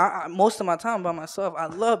saying? Dude, most of my time by myself. I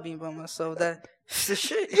love being by myself. That's the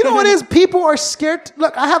shit. You know what it is? People are scared.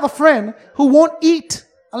 Look, I have a friend who won't eat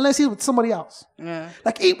unless he's with somebody else. Yeah.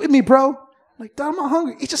 Like, eat with me, bro. Like, I'm not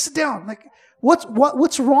hungry. You just sit down. Like,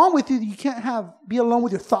 what's wrong with you that you can't be alone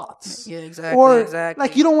with your thoughts? Yeah, exactly.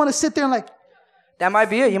 Like, you don't want to sit there and like, that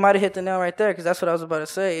might be it. You might have hit the nail right there because that's what I was about to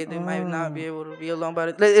say. They might not be able to be alone about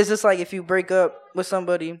it. It's just like if you break up with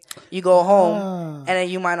somebody, you go home, and then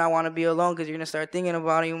you might not want to be alone because you're going to start thinking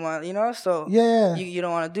about it. So you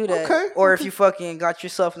don't want to do that. Okay. Or if you fucking got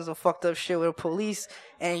yourself in some fucked up shit with the police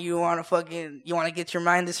and you want to get your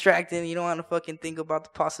mind distracted and you don't want to fucking think about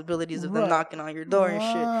the possibilities of them knocking on your door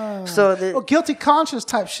and shit. So guilty conscience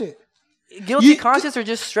type shit. Guilty conscience or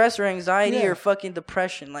just stress or anxiety or fucking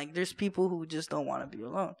depression. Like, there's people who just don't want to be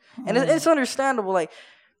alone. And it's understandable. Like,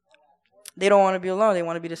 they don't want to be alone. They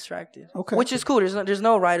want to be distracted. Okay. Which is cool. There's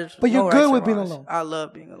no right. But you're good with being alone. I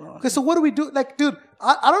love being alone. Okay, so what do we do? Like, dude,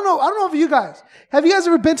 I don't know. I don't know if you guys. Have you guys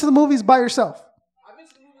ever been to the movies by yourself? I've been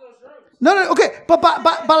to the movies on No, okay. But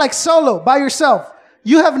by like solo, by yourself.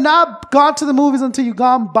 You have not gone to the movies until you've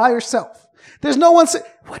gone by yourself. There's no one say,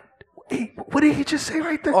 what did he just say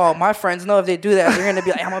right there? Oh, my friends know if they do that, they're gonna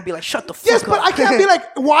be like, I'm gonna be like, shut the fuck up. Yes, but I can't be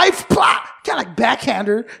like wife, blah. Can't like backhand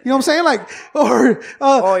her. You know what I'm saying? Like, you're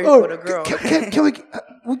with a girl. Can we?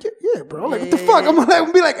 Yeah, bro. Like, what the fuck? I'm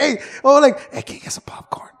gonna be like, hey, can you get some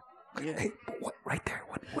popcorn? Yeah. Hey, what? Right there.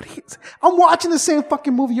 What? I'm watching the same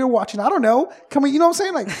fucking movie you're watching. I don't know. Can we? You know what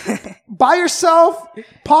I'm saying? Like, by yourself,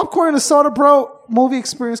 popcorn and a soda, bro. Movie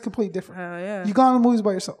experience completely different. Yeah. You gone to the movies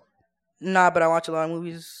by yourself? Nah, but I watch a lot of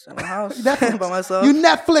movies at my house by myself. You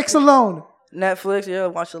Netflix alone. Netflix, yeah.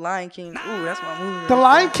 Watch The Lion King. Ooh, that's my movie. The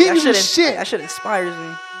Lion King is shit. That shit inspires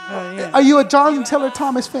me. Yeah. Are you a Jonathan Taylor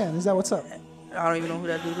Thomas fan? Is that what's up? I don't even know who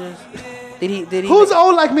that dude is. Did he? Who's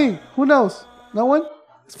old like me? Who knows? No one?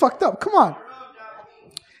 It's fucked up. Come on.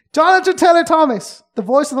 Jonathan Taylor Thomas, the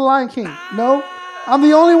voice of the Lion King. No? I'm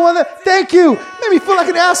the only one that... Thank you. Made me feel like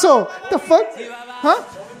an asshole. The fuck? Huh?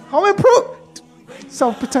 How improved?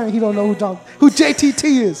 Self-pretending he don't know who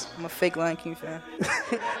JTT is. I'm a fake Lion King fan.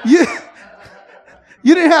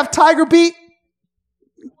 You didn't have Tiger Beat?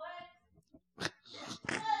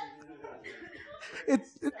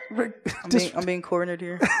 I'm being cornered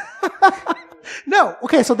here. No.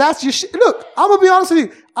 Okay, so that's your shit. Look, I'm going to be honest with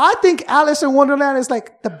you. I think Alice in Wonderland is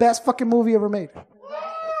like the best fucking movie ever made.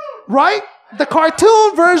 Right? The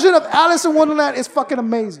cartoon version of Alice in Wonderland is fucking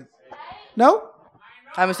amazing. No?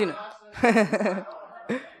 I haven't seen it.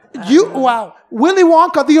 Wow. Willy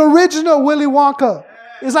Wonka, the original Willy Wonka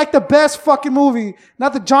is like the best fucking movie.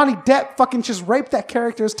 Not that Johnny Depp fucking just raped that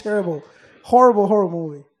character. It's terrible. Horrible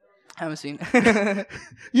movie. I haven't seen it.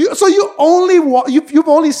 So you've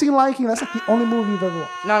only seen Lion King. That's like the only movie you've ever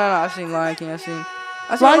watched. No. I've seen Lion King. I've seen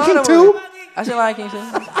Lion King 2? I've seen Lion King 2.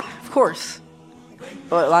 Of course.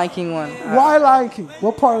 But Lion King 1. Why Lion King?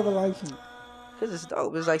 What part of the Lion King? Because it's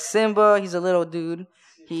dope. It's like Simba. He's a little dude.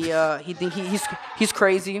 He's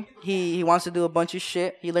crazy. He wants to do a bunch of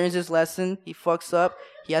shit. He learns his lesson. He fucks up.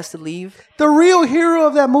 He has to leave. The real hero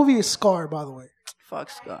of that movie is Scar, by the way. Fuck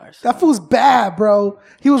Scar. That fool's bad, bro.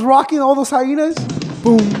 He was rocking all those hyenas.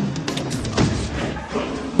 Boom.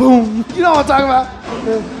 Boom. You know what I'm talking about?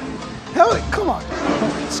 Hell, come on.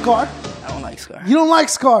 Scar? I don't like Scar. You don't like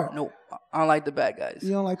Scar? Nope. I don't like the bad guys.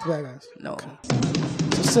 You don't like the bad guys? No. Okay.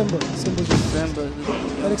 So Simba.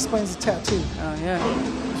 That explains the tattoo. Oh, yeah.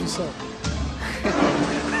 What's up?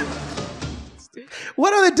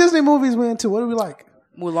 What other Disney movies we into? What do we like?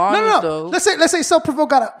 Mulan. No. Let's say Self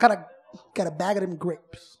Provoked got a bag of them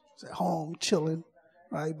grapes. He's at home chilling.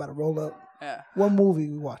 Right, you about to roll up. Yeah. What movie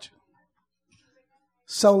we watching?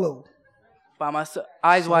 Solo. By myself.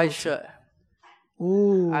 Eyes Wide Shut.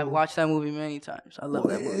 Ooh. I've watched that movie many times. I love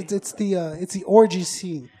that movie. It's the orgy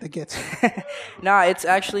scene that gets you. Nah, it's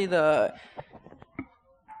actually the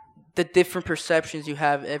different perceptions you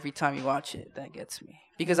have every time you watch it that gets me.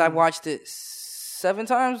 Because I've watched it 7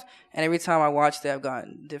 times, and every time I watched it, I've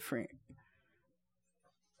gotten different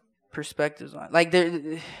perspectives on it. Like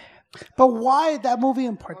there. But why that movie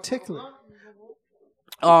in particular?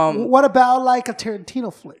 What about like a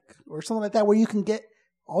Tarantino flick or something like that, where you can get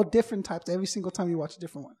all different types every single time you watch a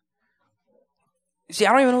different one? See,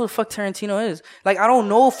 I don't even know who the fuck Tarantino is. Like, I don't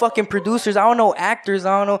know fucking producers. I don't know actors.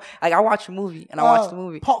 I don't know. Like, I watch a movie and I watch the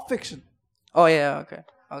movie. Pulp Fiction. Oh yeah.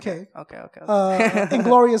 Okay.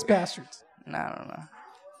 Inglourious Bastards. Nah, I don't know.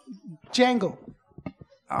 Django.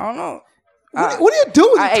 I don't know. What are you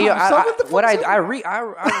doing? I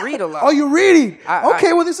read a lot. Oh, you're reading.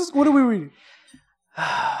 Okay, well, what are we reading?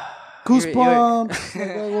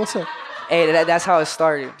 Goosebumps. What's up? Hey, that's how it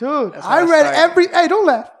started. Dude, I read every... Hey, don't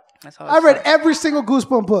laugh. I read every single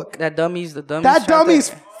Goosebump book. That dummy's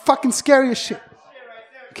fucking scary as shit.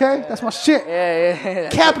 Okay? That's my shit. Yeah.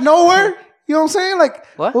 Cap Nowhere. You know what I'm saying? Like...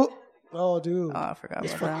 What? Oh, dude. Oh, I forgot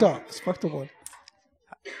it's about fucked up. It's fucked up one.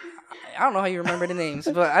 I don't know how you remember the names,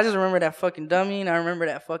 but I just remember that fucking dummy, and I remember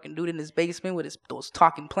that fucking dude in his basement with those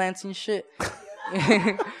talking plants and shit.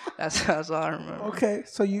 That's all I remember. Okay,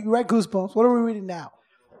 so you read Goosebumps. What are we reading now?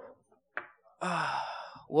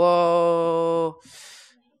 Whoa.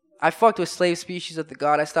 I fucked with Slave Species of the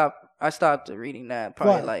God. I stopped reading that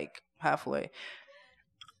probably like halfway.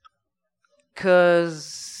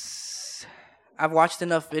 Cause I've watched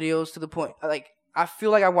enough videos to the point, like, I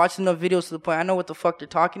feel like I watched enough videos to the point I know what the fuck they're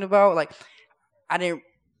talking about. Like, I didn't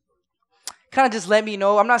kind of just let me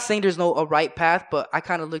know. I'm not saying there's a right path, but I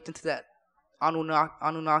kind of looked into that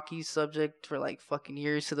Anunnaki subject for like fucking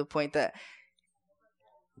years to the point that,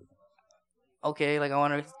 okay, like I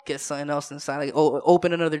want to get something else inside, like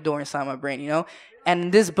open another door inside my brain, you know?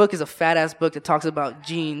 And this book is a fat ass book that talks about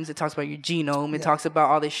genes. It talks about your genome. It talks about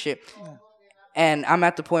all this shit. Yeah. And I'm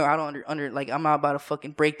at the point where I don't like, I'm not about to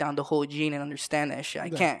fucking break down the whole gene and understand that shit. I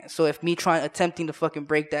can't. So if me attempting to fucking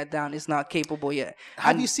break that down is not capable yet.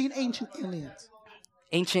 Have you seen Ancient Aliens?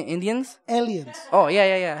 Ancient Indians? Aliens. Oh, yeah,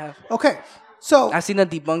 I have. Okay, so... I've seen the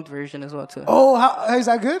debunked version as well, too. Oh, is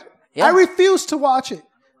that good? Yeah. I refuse to watch it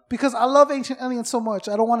because I love Ancient Aliens so much.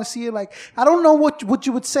 I don't want to see it like... I don't know what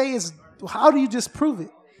you would say is... How do you disprove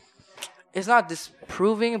it? It's not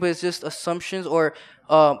disproving, but it's just assumptions or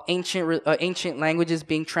ancient languages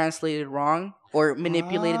being translated wrong or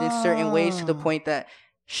manipulated in certain ways to the point that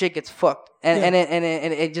shit gets fucked, and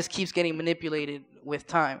it just keeps getting manipulated with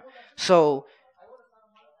time. So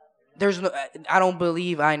I don't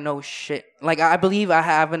believe I know shit. Like, I believe I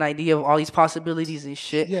have an idea of all these possibilities and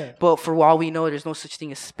shit. Yeah. But for all we know, there's no such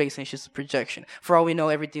thing as space, and it's just a projection. For all we know,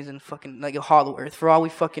 everything's in fucking like a hollow earth. For all we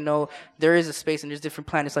fucking know, there is a space and there's different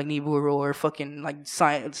planets like Nibiru or fucking like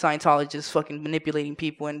Scientologists fucking manipulating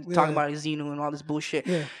people and talking about Xenu and all this bullshit.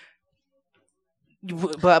 Yeah.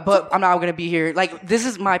 But I'm not gonna be here. Like, this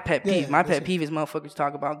is my pet peeve. My pet peeve is motherfuckers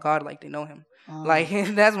talk about God like they know him. Like,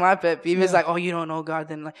 that's my pet peeve. It's like, oh, you don't know God,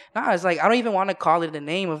 then like, nah. It's like, I don't even want to call it the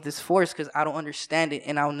name of this force because I don't understand it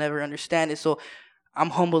and I'll never understand it. So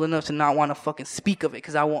I'm humble enough to not want to fucking speak of it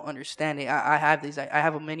because I won't understand it. I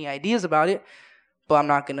have many ideas about it, but I'm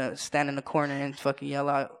not gonna stand in the corner and fucking yell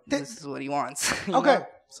out, "This is what he wants." Okay,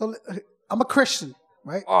 so I'm a Christian.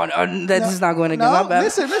 Right? Oh, no, that's not going to get my bad.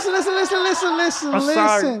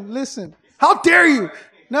 Listen. How dare you?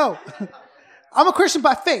 No. I'm a Christian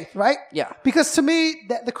by faith, right? Yeah. Because to me,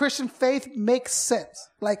 the Christian faith makes sense.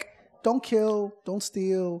 Like, don't kill, don't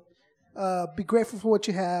steal, be grateful for what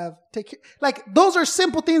you have. Like, those are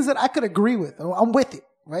simple things that I could agree with. I'm with it,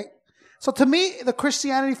 right? So to me, the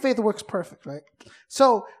Christianity faith works perfect, right?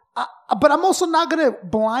 So, but I'm also not going to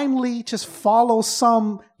blindly just follow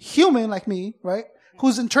some human like me, right?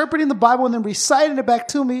 Who's interpreting the Bible and then reciting it back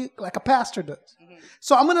to me like a pastor does. Mm-hmm.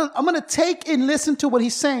 So I'm gonna take and listen to what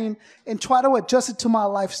he's saying and try to adjust it to my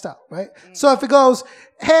lifestyle, right? Mm-hmm. So if it goes,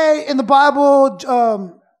 hey, in the Bible,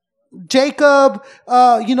 Jacob,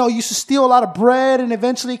 used to steal a lot of bread and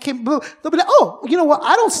eventually came, they'll be like, oh, you know what?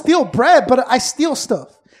 I don't steal bread, but I steal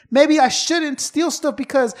stuff. Maybe I shouldn't steal stuff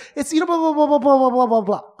because it's, blah, blah, blah, blah, blah, blah, blah,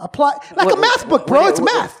 blah. Apply, like a math book, bro. It's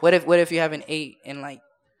math. What if you haven't ate in like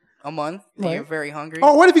a month and you're very hungry?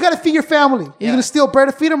 Or what if you got to feed your family? Yeah. You're going to steal bread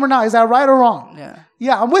to feed them or not? Is that right or wrong?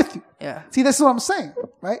 Yeah, I'm with you. Yeah. See, this is what I'm saying,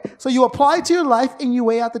 right? So you apply it to your life and you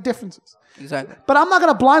weigh out the differences. Exactly. But I'm not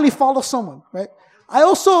going to blindly follow someone, right? I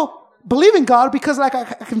also believe in God because, like, I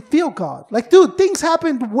can feel God. Like, dude, things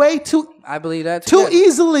happen way too... I believe that too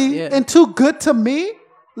easily and too good to me,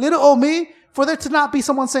 little old me, for there to not be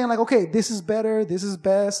someone saying, like, okay, this is better, this is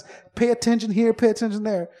best, pay attention here, pay attention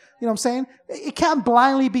there. You know what I'm saying? It can't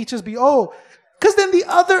blindly be, because then the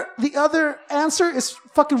other answer is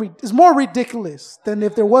is more ridiculous than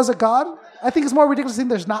if there was a God. I think it's more ridiculous than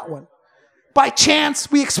there's not one. by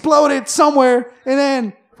chance we exploded somewhere, and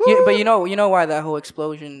then. Yeah, but you know why that whole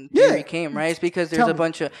explosion theory came, right? It's because there's a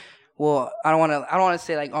bunch of. Well, I don't want to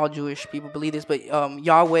say like all Jewish people believe this, but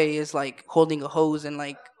Yahweh is like holding a hose and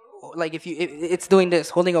like if it's doing this,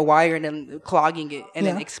 holding a wire and then clogging it and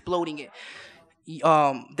then exploding it.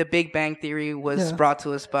 The Big Bang Theory was brought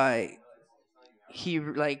to us by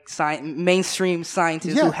mainstream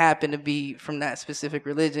scientists who happen to be from that specific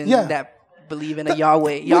religion that believe in a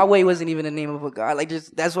Yahweh. Yahweh wasn't even the name of a god. Like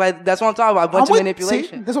that's what I'm talking about. A bunch of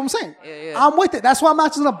manipulation. See, that's what I'm saying. Yeah. I'm with it. That's why I'm not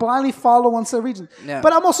just gonna blindly follow one set of region. Yeah.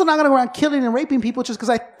 But I'm also not gonna go around killing and raping people just because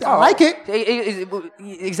I like it.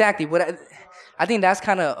 Exactly. But I think that's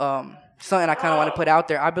kind of something I kind of want to put out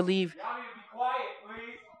there. I believe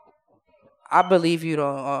you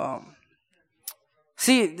don't.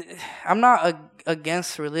 See, I'm not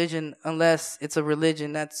against religion unless it's a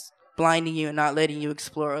religion that's blinding you and not letting you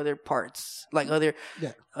explore other parts, like other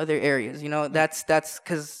areas. You know, that's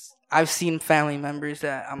because I've seen family members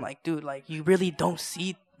that I'm like, dude, like you really don't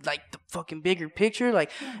see like the fucking bigger picture, like,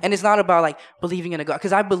 and it's not about like believing in a God,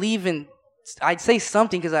 because I'd say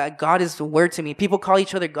something because God is the word to me. People call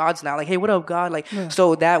each other gods now, like, hey, what up, God? Like,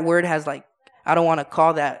 so that word has like, I don't want to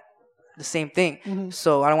call that the same thing,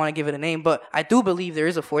 so I don't want to give it a name, but I do believe there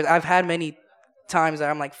is a force. I've had many times that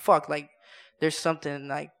I'm like, fuck, like there's something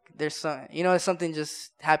like. There's some, something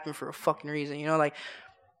just happened for a fucking reason, like,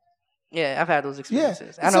 I've had those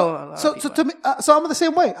experiences. I know. So to me, so I'm the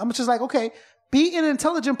same way. I'm just like, okay, be an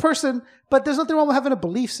intelligent person, but there's nothing wrong with having a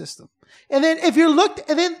belief system. And then if you're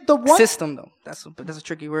the one system though, that's a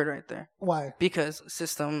tricky word right there. Why? Because a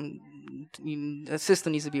system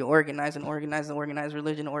needs to be organized, and organized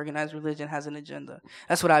religion. Organized religion has an agenda.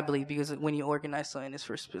 That's what I believe, because when you organize something, it's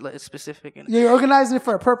for it's specific. And you're organizing it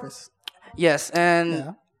for a purpose. Yes,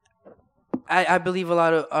 and. I believe a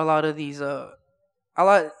lot of these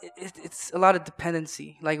it's a lot of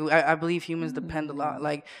dependency. Like I believe humans depend a lot.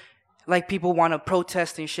 Like people want to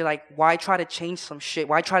protest and shit. Like, why try to change some shit?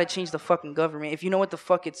 Why try to change the fucking government? If you know what the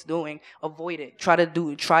fuck it's doing, avoid it. Try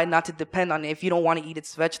not to depend on it. If you don't want to eat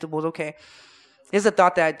its vegetables, okay. Here's a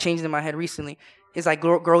thought that changed in my head recently. Is like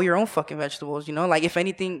grow your own fucking vegetables. Like if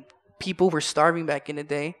anything. People were starving back in the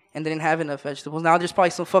day and didn't have enough vegetables. Now there's probably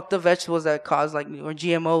some fucked up vegetables that cause or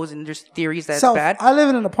GMOs, and there's theories that it's bad. I live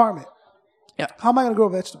in an apartment. Yeah. How am I going to grow a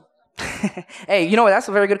vegetable? Hey, you know what? That's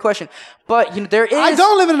a very good question. But there is. I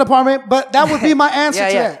don't live in an apartment, but that would be my answer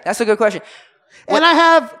to that. That's a good question. And I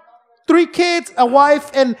have 3 kids, a wife,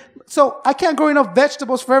 and so I can't grow enough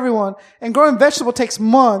vegetables for everyone. And growing vegetable takes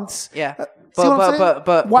months. Yeah.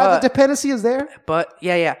 But why the dependency is there? But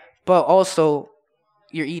but also.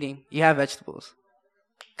 You're eating. You have vegetables.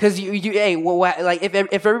 Because like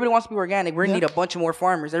if everybody wants to be organic, we're gonna need a bunch of more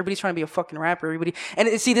farmers. Everybody's trying to be a fucking rapper.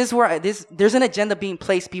 And see, this is where there's an agenda being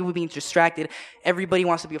placed. People being distracted. Everybody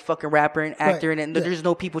wants to be a fucking rapper and actor, and there's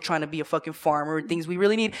no people trying to be a fucking farmer. Things we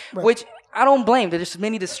really need, which I don't blame. There's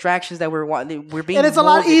many distractions that we're being. And it's a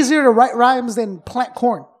lot easier to write rhymes than plant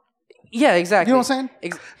corn. Yeah, exactly. You know what I'm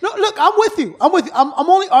saying? No, look, I'm with you. I'm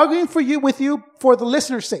only arguing with you for the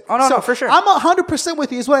listener's sake. Oh, no, for sure. I'm 100%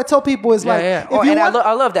 with you. Is what I tell people is like. Yeah.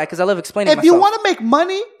 I love that because I love explaining myself. If you want to make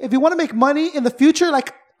money in the future,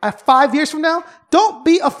 like 5 years from now, don't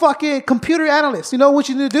be a fucking computer analyst. You know what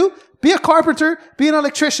you need to do? Be a carpenter, be an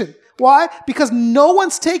electrician. Why? Because no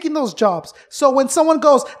one's taking those jobs. So when someone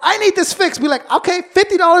goes, I need this fixed, be like, okay,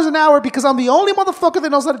 $50 an hour because I'm the only motherfucker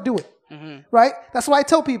that knows how to do it. Mm-hmm. Right? That's why I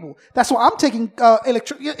tell people. That's why I'm taking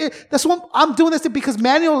that's why I'm doing this because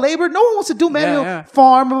manual labor. No one wants to do manual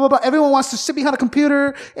farm. Blah, blah, blah. Everyone wants to sit behind a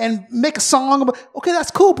computer and make a song. Okay,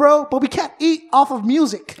 that's cool, bro. But we can't eat off of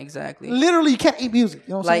music. Exactly. Literally, you can't eat music.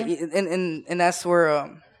 You know what I'm saying? And that's where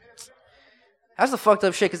that's the fucked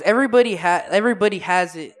up shit because everybody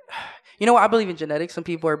has it. You know what? I believe in genetics. Some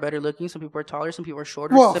people are better looking. Some people are taller. Some people are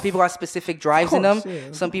shorter. Some people have specific drives in them.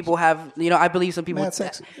 Yeah. Some people have, I believe some people.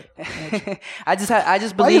 Sexy. I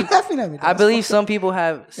just believe. Why are you laughing at me? I believe some people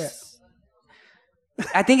have. Yeah.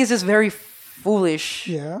 I think it's just very foolish.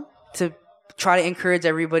 Yeah. To try to encourage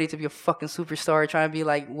everybody to be a fucking superstar, trying to be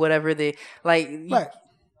like whatever they like.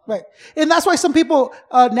 Right. And that's why some people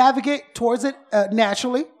navigate towards it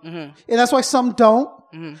naturally. Mm-hmm. And that's why some don't.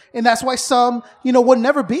 Mm-hmm. And that's why some, would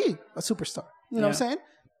never be a superstar. You know what I'm saying?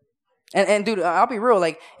 And dude, I'll be real.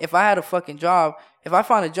 Like, if I had a fucking job, if I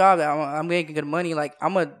find a job that I'm making good money, like,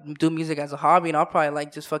 I'm going to do music as a hobby, and I'll probably,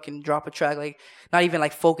 like, just fucking drop a track. Like, not even,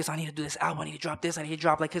 like, focus, I need to do this album, I need to drop this, I need to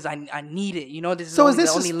drop, like, because I need it. This is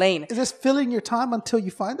the only lane. Is this filling your time until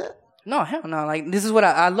you find that? No, hell no. Like, this is what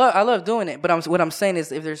I love doing it. But what I'm saying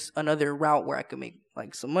is if there's another route where I could make,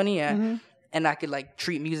 like, some money at, and I could like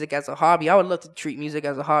treat music as a hobby, I would love to treat music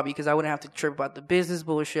as a hobby because I wouldn't have to trip about the business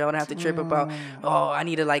bullshit. I wouldn't have to trip about I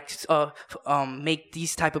need to like make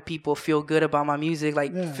these type of people feel good about my music.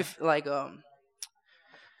 Like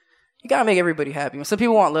you gotta make everybody happy. Some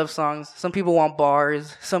people want love songs. Some people want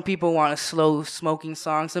bars. Some people want a slow smoking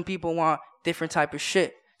song. Some people want different type of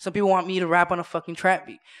shit. Some people want me to rap on a fucking trap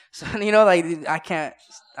beat. So like I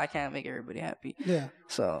can't make everybody happy. Yeah.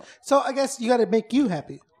 So I guess you gotta make you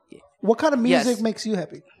happy. What kind of music makes you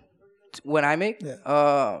happy? When I make,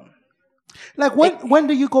 like when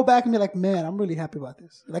do you go back and be like, man, I'm really happy about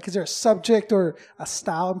this? Like, is there a subject or a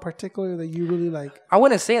style in particular that you really like? I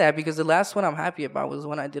wouldn't say that because the last one I'm happy about was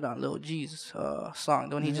when I did on Lil G's song,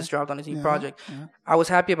 the one he just dropped on his new project. Yeah. I was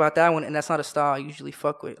happy about that one, and that's not a style I usually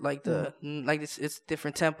fuck with. Like it's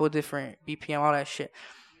different tempo, different BPM, all that shit.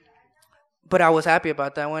 But I was happy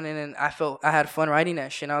about that one, and then I had fun writing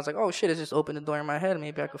that shit. And I was like, oh shit, it just opened the door in my head.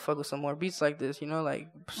 Maybe I could fuck with some more beats like this,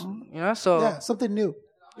 So yeah, something new.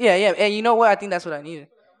 Yeah, and you know what? I think that's what I needed.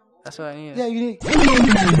 Yeah, you need.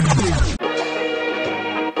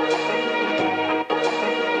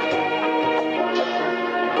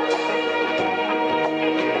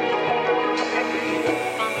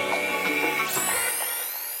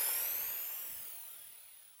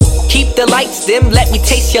 Keep the lights dim, let me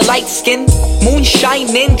taste your light skin. Moon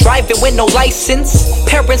shining, driving with no license.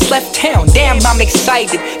 Parents left town, damn I'm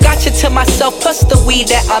excited. Got you to myself, plus the weed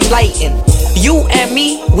that I'm lighting. You and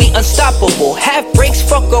me, we unstoppable. Have breaks,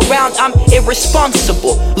 fuck around, I'm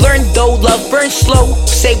irresponsible. Learn though, love burns slow.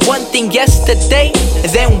 Say one thing yesterday,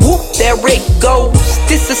 then whoop, there it goes.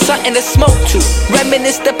 This is something to smoke to.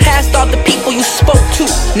 Reminisce the past, all the people you spoke to.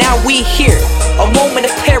 Now we here, a moment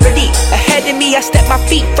of clarity. Ahead of me, I step my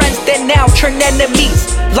feet, friends then now turn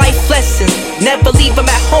enemies. Life lessons, never leave them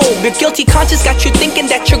at home. Your guilty conscience got you thinking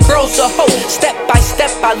that your girl's a hoe. Step by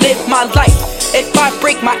step, I live my life. If I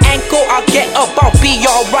break my ankle, I'll get up, I'll be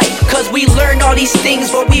alright. Cause we learn all these things,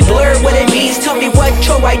 but we blur what it means. Tell me what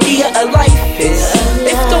your idea of life is.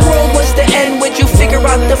 If the world was to end, would you figure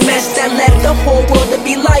out the mess that led the whole world to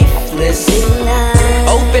be lifeless?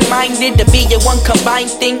 Open-minded to be a one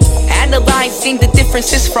combined thing. Analyzing the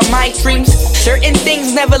differences from my dreams. Certain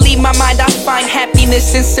things never leave my mind. I find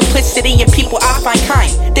happiness in simplicity in people I find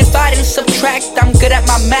kind. Divide and subtract, I'm good at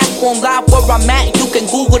my math. Won't lie where I'm at, you can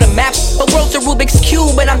Google the map. The world's a Rubik's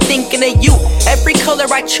Cube and I'm thinking of you. Every color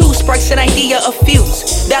I choose sparks an idea of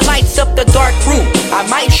fuse that lights up the dark room. I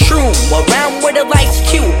might shroom around where the lights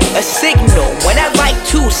cue. A signal when I like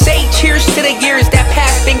to say cheers to the years that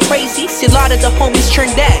passed. Been crazy, see a lot of the homies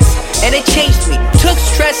turned dads, and it changed me. Took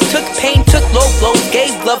stress, took pain, took low blows,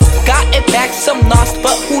 gave love, got it back. Some lost,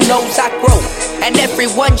 but who knows I grow. And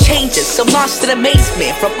everyone changes, some lost in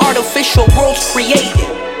amazement from artificial worlds created.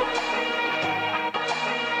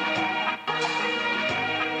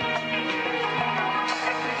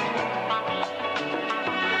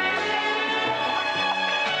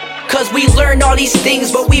 Cause we learn all these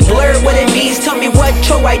things, but we blur what it means. Tell me what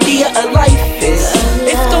your idea of life is.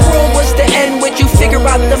 If the world was to end, would you figure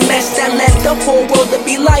out the mess that led the whole world to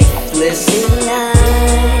be lifeless?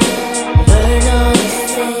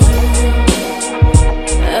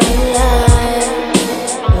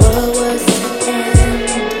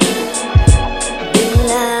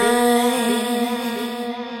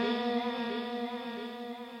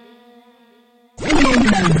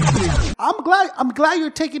 I'm glad you're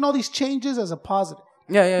taking all these changes as a positive.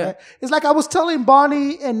 Yeah. Right? It's like I was telling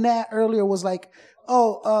Bonnie and Nat earlier, was like,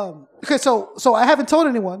 okay, so I haven't told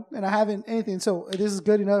anyone and I haven't anything, so this is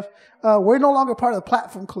good enough. We're no longer part of the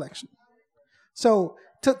platform collection. So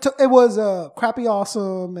it was Crappy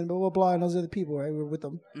Awesome and blah blah blah and those other people, right? We're with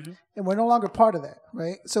them, and we're no longer part of that,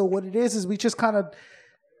 right? So what it is we just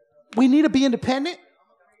we need to be independent.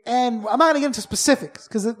 And I'm not going to get into specifics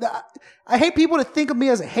because I hate people to think of me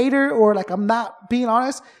as a hater or like I'm not being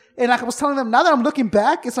honest. And like I was telling them, now that I'm looking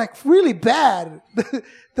back, it's like really bad.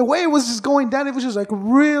 The way it was just going down, it was just like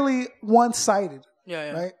really one-sided.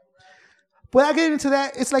 Yeah. Right? Without getting into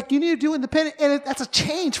that, it's like you need to do independent, and that's a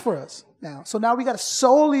change for us now. So now we got to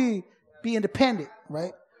solely be independent,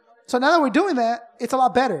 right? So now that we're doing that, it's a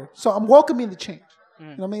lot better. So I'm welcoming the change. You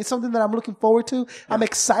know what I mean? It's something that I'm looking forward to. Yeah. I'm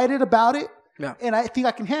excited about it. Yeah. And I think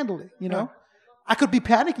I can handle it, you know? I could be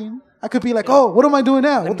panicking. I could be like, oh, what am I doing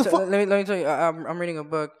now? What the fuck? Let me tell you, I'm reading a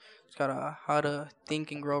book. It's called How to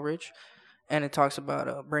Think and Grow Rich. And it talks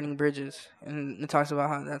about burning bridges. And it talks about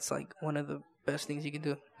how that's like one of the best things you can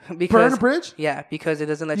do. Burn a bridge? Yeah, because it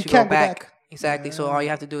doesn't let you can't go back. Exactly. Yeah. So all you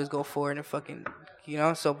have to do is go forward and fucking,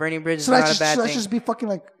 so burning bridges is not a bad thing. Should I just be fucking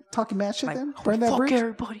like talking mad shit like, then? Burn that fuck bridge?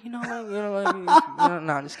 everybody, you know what I mean?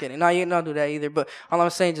 No, I'm just kidding. No, you don't do that either. But all I'm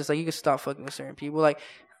saying is just like you can stop fucking with certain people. Like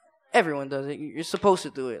everyone does it. You're supposed to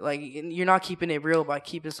do it. Like you're not keeping it real by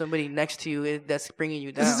keeping somebody next to you that's bringing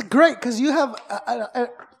you down. This is great because you have.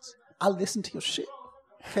 I listen to your shit.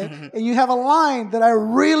 Okay, and you have a line that I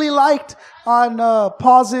really liked on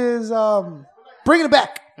Pause's Bringing It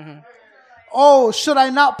Back. Oh, should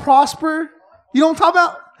I not prosper? You know what I'm talking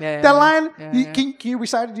about? That line? Yeah. Can you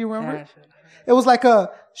recite it? Do you remember Yeah, it? It was like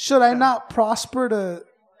should I not prosper to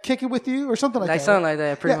kick it with you or something like that? Something like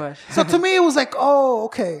that, pretty much. So to me, it was like, oh,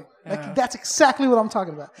 okay. Like that's exactly what I'm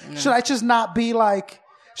talking about. Should I just not be like,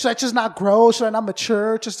 should I just not grow? Should I not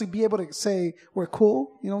mature just to be able to say we're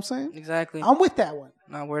cool? You know what I'm saying? Exactly. I'm with that one.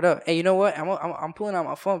 No, word up. Hey, you know what? I'm pulling out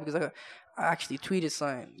my phone because I actually tweeted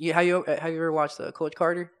something. Have you ever watched Coach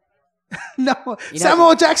Carter? No. Samuel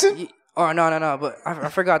L. Jackson? No. But I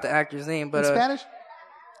forgot the actor's name. But In Spanish?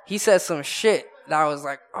 he said some shit that I was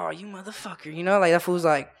like, oh, you motherfucker. You know, like that fool's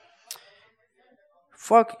like,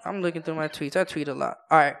 fuck. I'm looking through my tweets. I tweet a lot.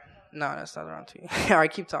 All right. No, that's not the wrong tweet. All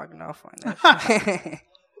right, keep talking. I'll find that.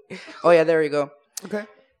 Oh, yeah, there we go. Okay.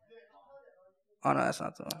 Oh, no, that's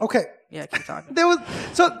not the one. Okay. Yeah, keep talking.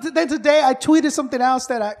 Then today I tweeted something else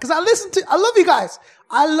because I love you guys.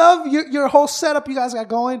 I love your whole setup you guys got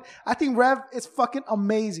going. I think Rev is fucking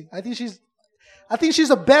amazing. I think she's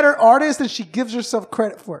a better artist than she gives herself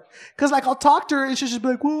credit for. Because like I'll talk to her and she'll just be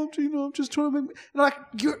like, well, I'm just trying to make. And like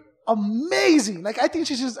you're amazing. Like I think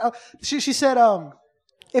she's just. She said,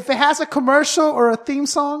 if it has a commercial or a theme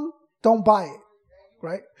song, don't buy it,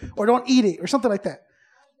 right? Or don't eat it or something like that.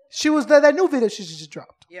 She was that new video she just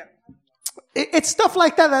dropped. Yeah. It's stuff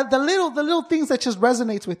like that, the little things that just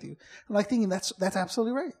resonates with you. I'm like thinking that's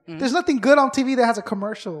absolutely right. Mm-hmm. There's nothing good on TV that has a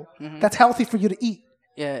commercial that's healthy for you to eat.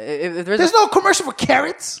 Yeah, if there's no commercial for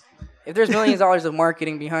carrots. If there's millions of dollars of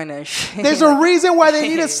marketing behind that shit. There's a reason why they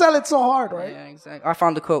need to sell it so hard, right? Yeah, exactly. I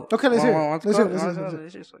found the quote. Okay, let's hear it.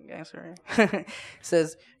 It's just like answer. It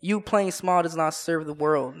says, you playing small does not serve the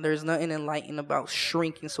world. There's nothing enlightened about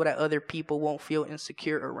shrinking so that other people won't feel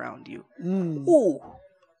insecure around you. Ooh.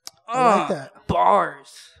 I like that.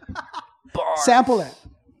 Bars. Sample that.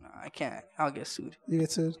 Nah, I can't. I'll get sued. You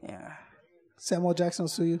get sued? Yeah. Samuel Jackson will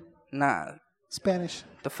sue you? Nah. Spanish.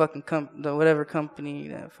 The fucking the whatever company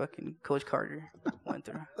that fucking Coach Carter went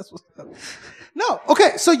through. That's what's up. No.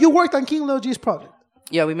 Okay, so you worked on King Lil G's project.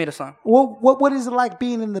 Yeah, we made a song. What is it like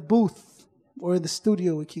being in the booth or in the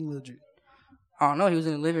studio with King Lil G? I don't know. He was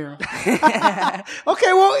in the living room.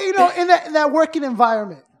 Okay, well, in that working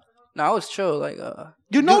environment. No, I was chill. Like,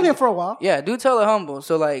 you known him for a while. Yeah, dude, tell it humble.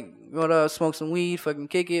 So like, go to smoke some weed, fucking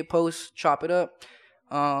kick it, post, chop it up,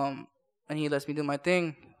 and he lets me do my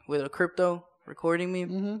thing with a crypto recording me,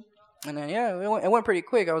 and then it went pretty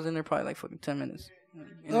quick. I was in there probably like fucking 10 minutes.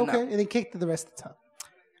 And then kicked it the rest of the time.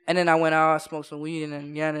 And then I went out, smoked some weed,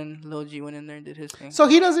 and then Lil G went in there and did his thing. So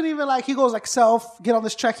he doesn't even he goes like Self, get on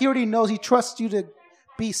this track. He already knows, he trusts you to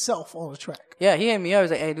be Self on the track. Yeah, he hit me up. He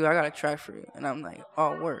was like, hey, dude, I got a track for you. And I'm like,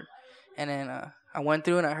 oh, word. And then I went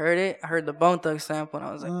through and I heard it. I heard the Bone Thug sample, and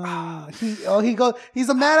I was like, he's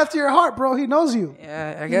a man after your heart, bro. He knows you.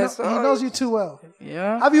 Yeah, I guess so. He knows you too well.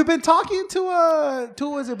 Yeah. Have you been talking to it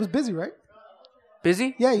was Busy, right?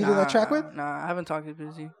 Busy? Yeah, you did that track with? Nah, I haven't talked to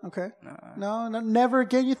Busy. Okay. No, never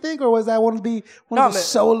again, you think? Or was that one of those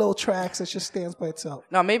solo tracks that just stands by itself?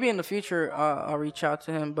 No, maybe in the future I'll reach out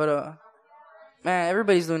to him, but man,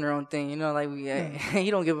 everybody's doing their own thing, you know. Like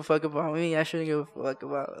he don't give a fuck about me. I shouldn't give a fuck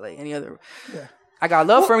about like any other. Yeah. I got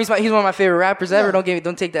love for him. He's one of my favorite rappers ever.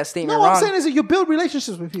 Don't take that statement wrong. No, what I'm saying is that you build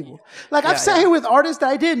relationships with people. Like I've sat here with artists that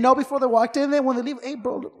I didn't know before they walked in. Then when they leave, hey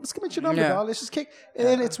bro, let's give me your number, dog. Let's just kick.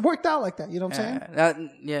 And it's worked out like that. You know what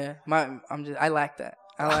I'm saying? I like that.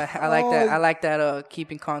 I like that.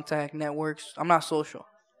 Keeping contact, networks. I'm not social.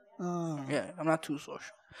 I'm not too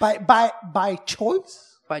social. By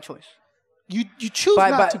choice. By choice. You choose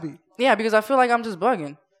not to be. Yeah, because I feel like I'm just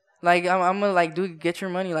bugging. Like I'm gonna like, dude, get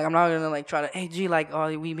your money. Like I'm not gonna like try to, hey G, like,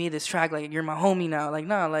 oh, we made this track, like you're my homie now. Like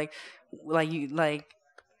nah, like you like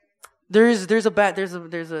there's a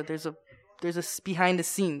behind the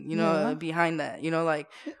scene, you know, behind that, you know, like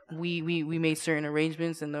we made certain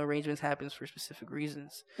arrangements, and the arrangements happens for specific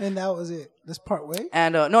reasons. And that was it. This part way.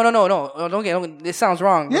 And no, don't get it sounds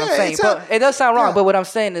wrong. What I'm saying, but it does sound wrong. But what I'm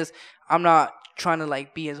saying is, I'm not trying to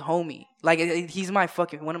like be his homie. Like he's my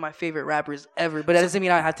fucking one of my favorite rappers ever, but that doesn't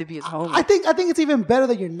mean I have to be his homie. I think it's even better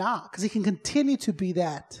that you're not, because he can continue to be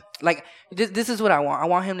that. Like this is what I want. I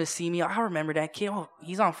want him to see me. I remember that kid. Oh,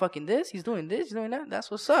 he's on fucking this. He's doing this. He's doing that.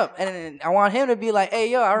 That's what's up. And then I want him to be like,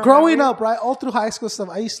 hey yo. I remember growing up, right, all through high school stuff,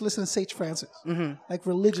 I used to listen to Sage Francis, like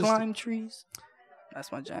religiously. Climb trees.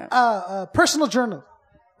 That's my jam. Personal journal,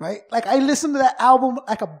 right? Like I listened to that album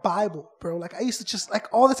like a Bible, bro. Like I used to just like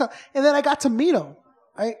all the time, and then I got to meet him,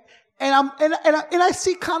 right? And I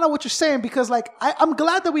see kind of what you're saying because like I'm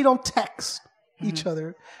glad that we don't text each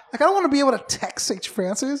other. Like I don't want to be able to text Sage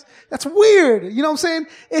Francis. That's weird. You know what I'm saying?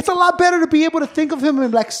 It's a lot better to be able to think of him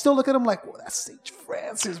and like still look at him like, well, that's Sage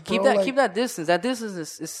Francis, bro. Keep that distance. That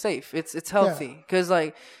distance is safe. It's healthy because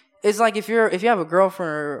like it's like if you have a girlfriend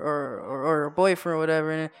or a boyfriend or whatever,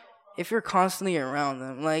 and if you're constantly around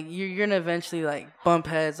them, like you're gonna eventually like bump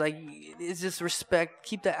heads. Like it's just respect.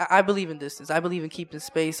 Keep that. I believe in distance. I believe in keeping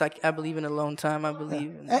space. Like I believe in alone time. I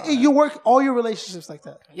believe in and you work all your relationships like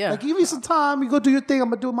that. Yeah. Like give me some time. You go do your thing. I'm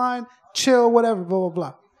gonna do mine. Chill. Whatever. Blah blah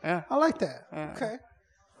blah. Yeah. I like that. Yeah. Okay.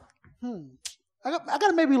 I got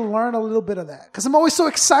to maybe learn a little bit of that because I'm always so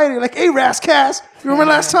excited. Like, hey, Rascast, you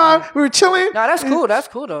remember last time we were chilling? No, that's cool. That's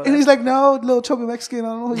cool though. And he's like, no, little chubby Mexican, I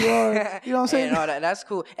don't know who you are. You know what I'm saying? Hey, no, that's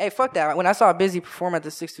cool. Hey, fuck that. When I saw Busy perform at the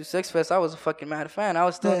 626 Fest, I was a fucking mad fan. I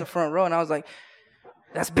was still in the front row, and I was like,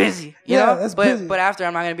 that's Busy. You know? That's busy. But after,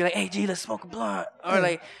 I'm not going to be like, hey, G, let's smoke a blunt. Or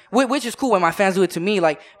like, which is cool when my fans do it to me,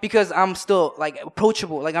 like, because I'm still, like,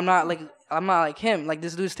 approachable. Like, I'm not like him. Like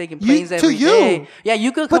this dude's taking planes every day. Yeah,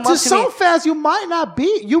 you could come up to me. But to some fans, you might not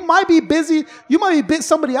be. You might be busy. You might be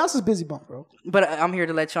somebody else's busy bump, bro. But I'm here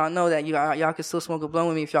to let y'all know that y'all can still smoke a blunt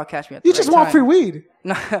with me if y'all catch me at the You right just want time. free weed.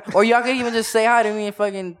 Or y'all can even just say hi to me and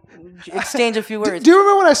fucking exchange a few words. Do you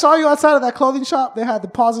remember when I saw you outside of that clothing shop? They had the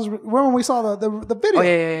pauses. Remember when we saw the video? Oh,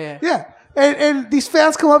 yeah. Yeah. And these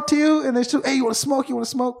fans come up to you and they say, hey, you want to smoke? You want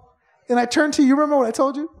to smoke? And I turned to you. You remember what I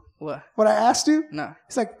told you? What? What I asked you? No.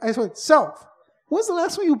 It's like, I said, Self, when's the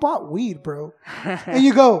last time you bought weed, bro? And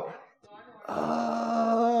you go, Nah.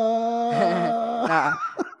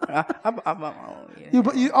 I bought my own.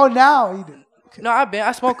 Yeah. Now you do. Okay. No,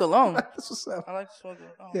 I smoke alone. That's what's up. I like to smoke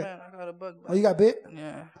alone. Oh, Yeah. man, I got a bug. Oh, you got bit?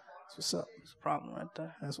 Yeah. That's what's up. It's a problem right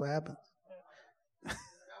there. That's what happens.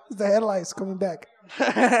 The headlights coming back.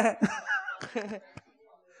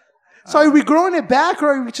 So are we growing it back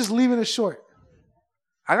or are we just leaving it short?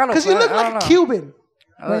 I got no Because you look like a Cuban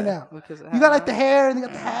right now. You got like the hair and you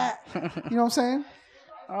got the hat. You know what I'm saying?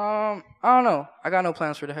 I don't know. I got no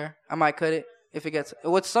plans for the hair. I might cut it if it gets.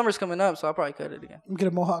 What's summer's coming up, so I'll probably cut it again. You get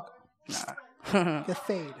a mohawk. Nah. Get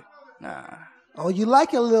fade. Nah. Oh, you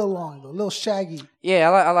like it a little long, though, a little shaggy. Yeah,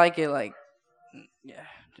 I like it like, yeah,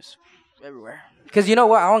 just everywhere. Because you know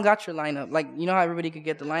what? I don't got your lineup. Like, you know how everybody could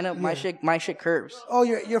get the lineup? Yeah. My shit curves. Oh,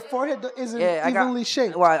 your forehead isn't evenly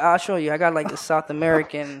shaped. Well, I'll show you. I got like the South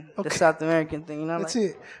American thing. You know, That's like,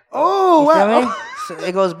 it. Oh, you wow. feel me? So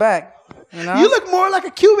it goes back. You know? You look more like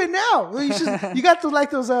a Cuban now. You got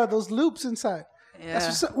those loops inside. Yeah.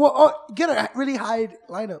 That's what's get a really high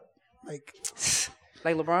lineup, like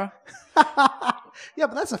LeBron. Yeah,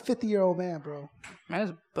 but that's a 50-year-old man, bro. Man,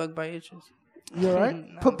 it's bugged by itches. You all right?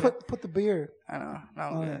 No, put the beard. I know. No,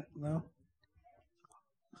 I'm good. No.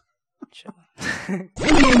 Chill.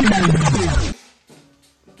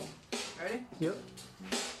 Ready? Yep.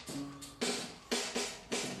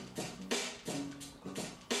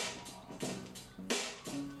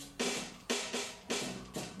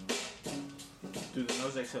 Do the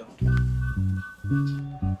nose exhale.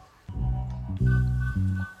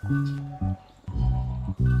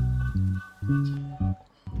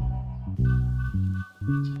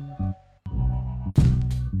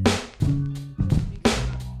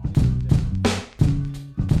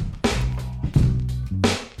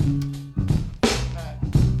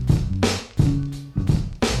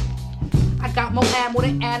 Got more ammo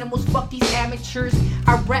than animals, fuck these amateurs.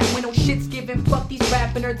 I rap when no shit's given, fuck these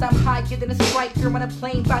rapping nerds. I'm higher than a striker on a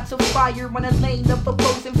plane, bout to fire on a lane of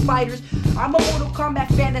opposing fighters. I'm a Mortal Kombat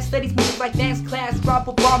fan that studies moves like dance class. Drop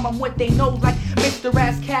a bomb on what they know like Mr.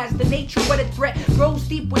 Rascast. The nature of the threat grows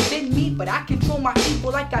deep within me, but I control my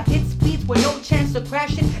evil like I hit speeds with no chance of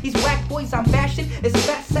crashing. These whack boys I'm bashing, this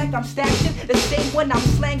fat sack I'm stashing, the same one I'm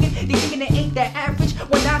slanging. They thinking it ain't that average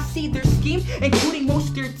when I see their scheme, including most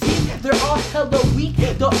of their team. They're all hella weak,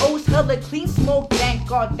 the O's hella clean. Smoke dank,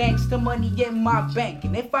 God thanks to money in my bank.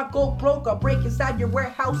 And if I go broke, I'll break inside your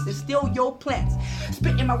warehouse and steal your plants.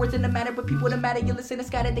 Spitting my words in the matter, but people that matter, you listen and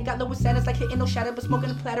scatter. They got lower standards like hitting no shadow, but smoking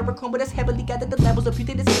a platter of chrome. But that's heavily gathered the levels of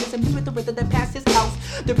beauty that's in and with the rhythm that passed his house.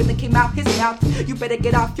 The rhythm came out his mouth. You better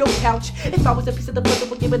get off your couch. If I was a piece of the puzzle,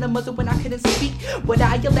 but given a muzzle when I couldn't speak, would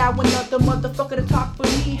I allow another motherfucker to talk for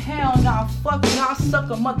me? Hell nah, fuck nah, suck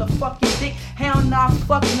a motherfucking dick. Hell nah,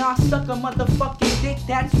 fuck nah, suck a motherfucking dick.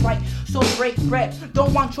 That's right, so break bread.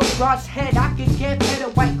 Don't want your broad's head. I could get better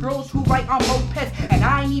white girls who write on mopeds, and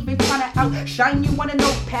I ain't even tryna outshine you on a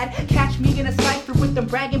notepad. Catch me in a cipher with them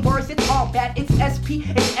bragging bars. It's all bad. It's SP,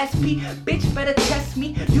 it's SP. Bitch, better test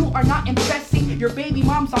me. You are not impressing. Your baby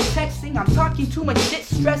moms I'm texting. I'm talking too much shit,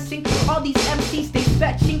 stressing. All these MCs, they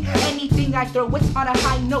fetching. Anything I throw, it's on a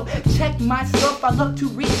high note. Check myself, I love to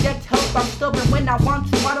reject help. I'm stubborn when I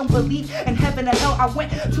want to. I don't believe in heaven or hell. I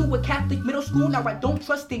went to a Catholic middle school. Now I don't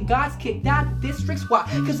trust in God's kicked out of districts. Why?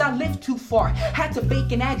 Cause I lived too far. Had to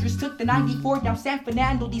fake an address. Took the 94 down San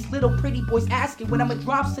Fernando. These little pretty boys asking when I'ma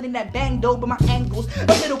drop sitting that bando. But my angle's a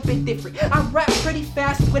little bit different. I rap pretty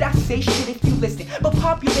fast, but I say shit if you listen. But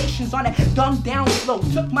population's on that dumbed down slow.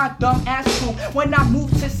 Took my dumb ass home. When I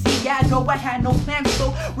moved to Seattle, I had no plan,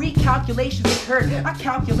 so recalculations occurred. I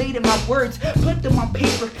calculated my words, put them on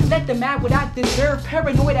paper, let them add what I deserve.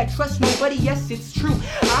 Paranoid, I trust nobody, yes it's true.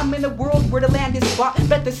 I'm in a world where the land is bought,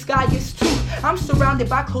 bet the sky is too. I'm surrounded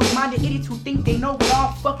by closed-minded idiots who think they know it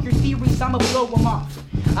all. Fuck your theories, I'ma blow them off.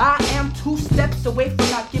 I am 2 steps away from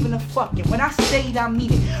not giving a fuck. And when I say it, I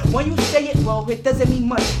mean it. When you say it, well, it doesn't mean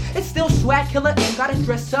much. It's still swag killer and gotta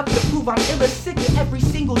dress up to prove I'm illa. Sick of every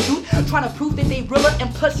single dude trying to prove that they realer.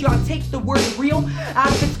 And plus, y'all take the word real out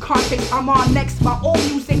of its context. I'm on next. My own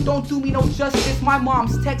music don't do me no justice. My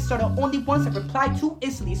mom's texts are the only ones I reply to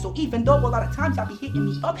instantly. So even though a lot of times y'all be hitting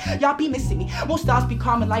me up, y'all be missing me. Most styles be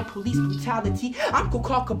common like police brutality. I'm gonna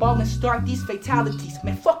call cabal and start these fatalities.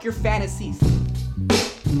 Man, fuck your fantasies.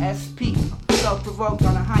 SP, Self Provoked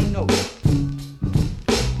on a high note.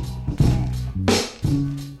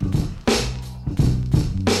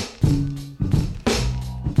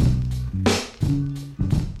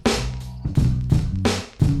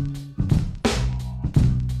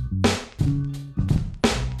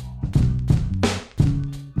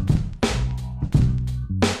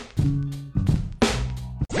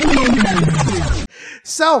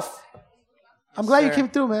 Self, I'm glad you came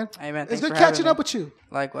through, man. Hey, man. It's good catching up with you.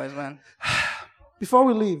 Likewise, man. Before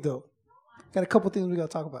we leave, though, got a couple things we got to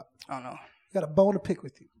talk about. Oh, no. Got a bone to pick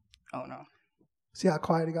with you. Oh, no. See how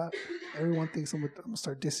quiet it got? Everyone thinks I'm going to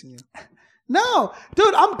start dissing you. No,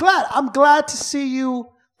 dude, I'm glad. I'm glad to see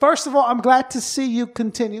you. First of all, I'm glad to see you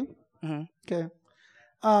continue. Mm-hmm. Okay.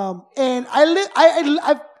 And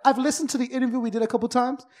I've listened to the interview we did a couple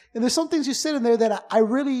times, and there's some things you said in there that I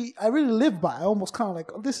really live by. I almost kind of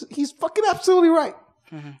like, oh, he's fucking absolutely right.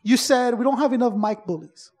 Mm-hmm. You said we don't have enough mic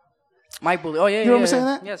bullies. Mic bully. Oh, yeah, you remember saying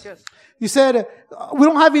that? Yes, yes. You said we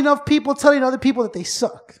don't have enough people telling other people that they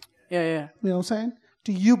suck. Yeah, yeah. You know what I'm saying?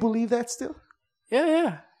 Do you believe that still? Yeah,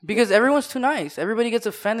 yeah. Because everyone's too nice. Everybody gets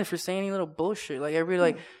offended for saying any little bullshit.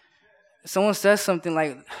 Like, someone says something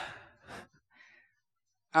like,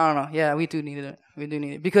 I don't know. Yeah, we do need it. We do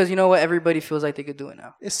need it. Because you know what? Everybody feels like they could do it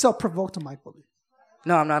now. It's self-provoked a mic bully.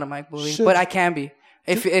 No, I'm not a mic bully. But I can be.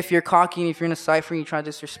 If you're cocky and if you're in a cipher and you try to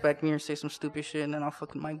disrespect me or say some stupid shit, and then I'll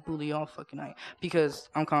fucking mic bully you all fucking night. Because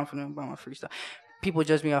I'm confident about my freestyle. People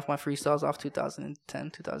judge me off my freestyles off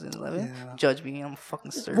 2010, 2011. Yeah. Judge me. I'm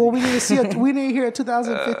fucking sturdy. Well, we need to hear a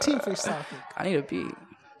 2015 freestyle. I need a beat.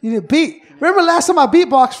 You need a beat. Remember last time I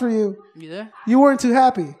beatboxed for you? You there? You weren't too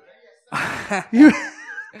happy.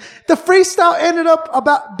 The freestyle ended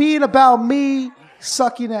up being about me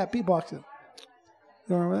sucking at beatboxing.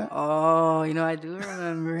 You remember that? Oh, I do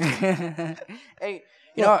remember. Hey,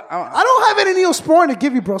 I don't have any Neosporin to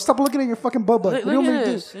give you, bro. Stop looking at your fucking butt. Look at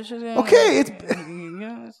this. Okay,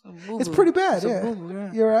 it's pretty bad.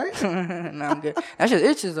 Yeah. You all right? No, I'm good. That shit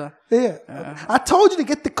itches though. Yeah. I told you to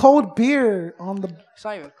get the cold beer on the. It's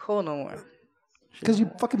not even cold no more. Because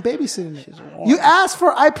you fucking babysitting it. You asked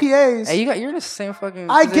for IPAs. Hey, you're in the same fucking.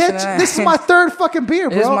 I get you. This is my third fucking beer,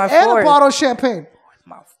 bro. This is my and fourth. A bottle of champagne.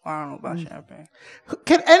 I don't know about champagne.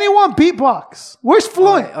 Can anyone beatbox? Where's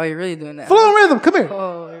Fluent? Oh, you're really doing that? Fluent Rhythm, come here.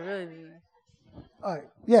 Oh, you're really doing that? All right,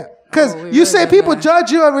 yeah. Because you say people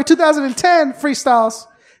judge you over 2010 freestyles.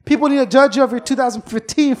 People need to judge you over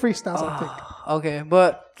 2015 freestyles, I think. Okay,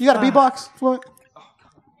 but... You got a beatbox, Fluent?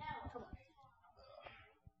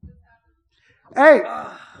 Hey.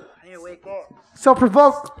 I need to wake up. Self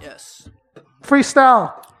Provoked. Yes.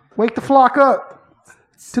 Freestyle. Wake the Flock Up.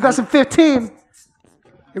 2015.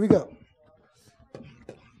 Here we go.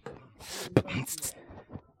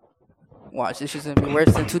 Watch, this is going to be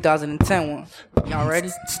worse than 2010 one. Y'all ready?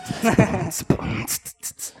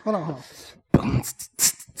 Hold on.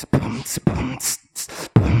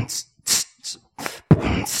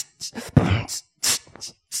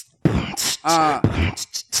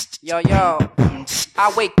 Yo,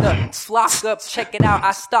 I wake the flock up, check it out,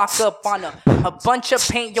 I stock up on a bunch of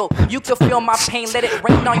paint, yo, you can feel my pain, let it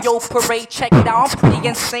rain on your parade, check it out, I'm pretty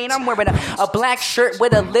insane, I'm wearing a black shirt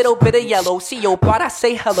with a little bit of yellow, see yo, but I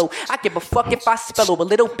say hello, I give a fuck if I spell it a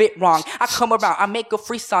little bit wrong, I come around, I make a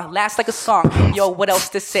freestyle, last like a song, yo, what else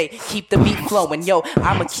to say, keep the beat flowing, yo,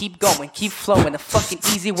 I'ma keep going, keep flowing, the fucking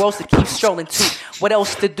easy roads to keep strolling to, what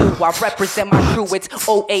else to do, I represent my crew, it's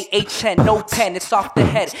O-A-H-N, no pen, it's off the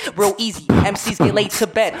head, real easy, MCs get laid to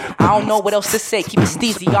bed. I don't know what else to say. Keep it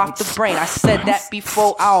steezy off the brain. I said that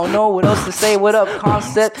before. I don't know what else to say. What up,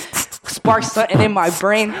 concept? Spark something in my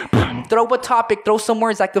brain. Throw a topic. Throw some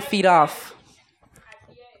words I could feed off.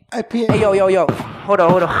 IPA. Hey, yo. Hold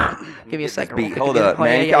on. Give me a second. Hold up,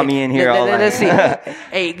 man. You got me in here all night. Let's see.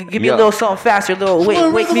 Hey, give me a little something faster.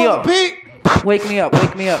 Wake me up. Wake me up.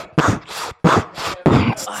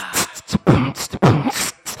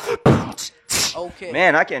 Okay.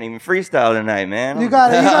 Man, I can't even freestyle tonight, man. You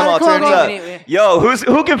got it. I'm all turned up. on. Yo,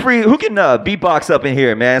 who can beatbox up in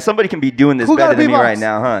here, man? Somebody can be doing this better than me right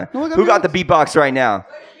now, huh? Who got the beatbox right now?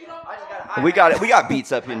 We got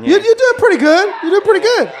beats up in here. You're doing pretty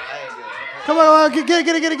good. Come on, get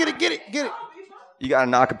it. You got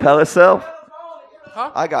an acapella self?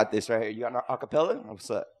 Huh? I got this right here. You got an acapella? What's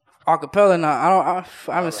up? Acapella? No, I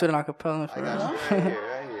haven't stood in acapella. Right here.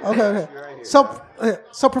 Okay.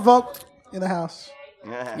 So Provoked in the house.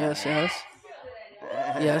 Yes.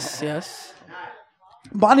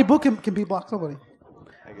 Bonnie Book can beatbox. Nobody.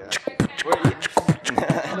 I got it. I wish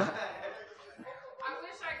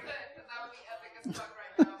I could, because that would be epic as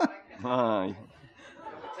fuck right now.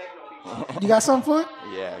 You got something for it?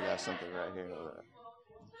 Yeah, I got something right here.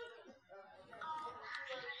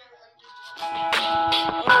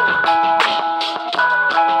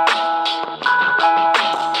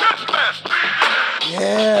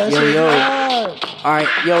 Yeah. Yo. All right,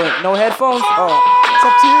 yo, no headphones? Oh. It's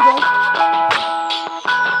up to you, though.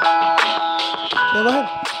 Yeah, go ahead.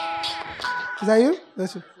 Is that you?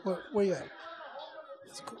 That's you. Where you at?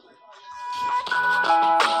 That's cool.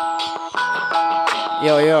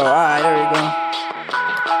 Yo. All right, there we go.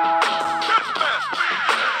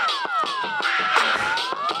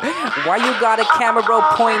 Why you got a camera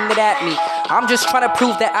pointed at me? I'm just trying to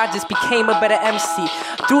prove that I just became a better MC.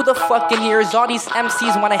 Through the fucking years, all these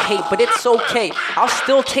MCs wanna hate, but it's okay. I'll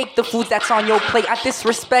still take the food that's on your plate. I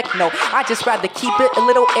disrespect, no. I just rather keep it a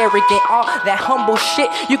little arrogant. All that humble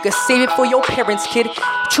shit, you can save it for your parents, kid.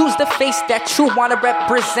 Choose the face that you wanna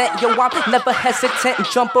represent. Yo, I'm never hesitant.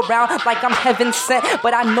 Jump around like I'm heaven sent.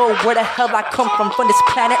 But I know where the hell I come from this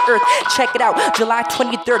planet Earth. Check it out, July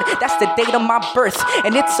 23rd, that's the date of my birth.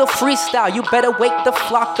 And it's a freestyle, you better wake the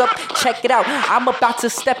flock up. Check it out, I'm about to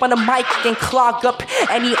step on the mic and clog up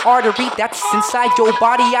any artery that's inside your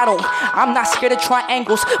body. I'm not scared of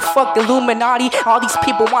triangles. Fuck Illuminati. All these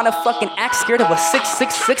people wanna fucking act scared of a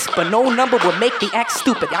 666, but no number will make me act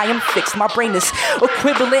stupid. I am fixed. My brain is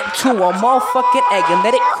equivalent to a motherfucking egg and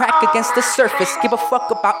let it crack against the surface. Give a fuck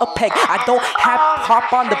about a peg. I don't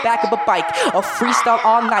hop on the back of a bike. A freestyle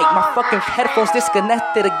all night. My fucking headphones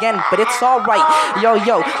disconnected again, but it's alright.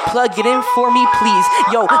 Yo, plug it in for me, please.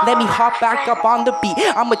 Yo, let me hop back up on the beat.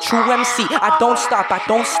 I'm a true MC. I don't stop. I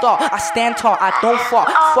don't stall. I stand tall. I don't fall.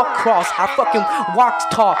 Fuck cross. I fucking walk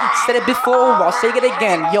tall. Said it before. I'll say it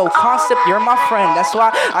again. Yo, Concept, you're my friend. That's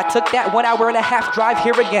why I took that 1 hour and a half drive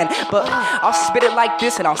here again. But I'll spit it like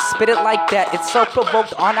this and I'll spit it like that. It's Self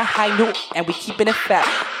Provoked on a high note and we keeping it fat.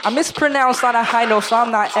 I mispronounced on a high note, so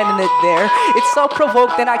I'm not ending it there. It's Self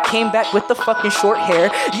Provoked and I came back with the fucking short hair.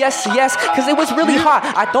 Yes, cause it was really hot.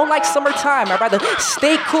 I don't like summertime. I'd rather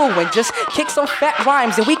stay cool and just kick some fat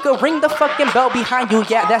rhymes and we could ring the fucking bell behind you.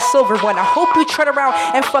 Yeah, that silver one. I hope you turn around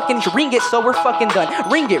and fucking ring it so we're fucking done.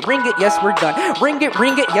 Ring it, yes, we're done. Ring it,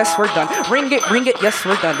 yes, we're done. Ring it, yes,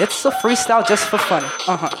 we're done. It's a freestyle just for fun.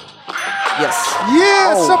 Yes.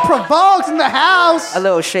 Yeah, So Provoked in the house. A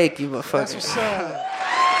little shaky, but fuck That's it. what's up.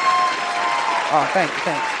 Oh, thank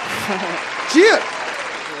you.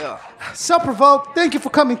 Yeah. Self Provoked, thank you for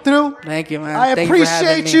coming through. Thank you, man. I Thank you for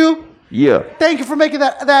having appreciate me. you. Yeah. Thank you for making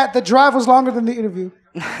that the drive was longer than the interview.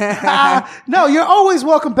 No, you're always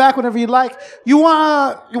welcome back whenever you like. You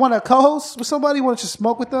wanna co-host with somebody? You wanna just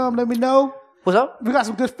smoke with them? Let me know. What's up? We got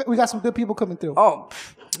some good people coming through. Oh,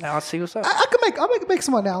 now I'll see what's up. I'll make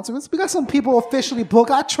some announcements. We got some people officially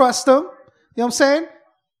booked. I trust them. You know what I'm saying?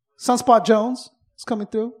 Sunspot Jones is coming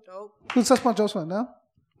through. Dope. Who's Sunspot Jones fan? No?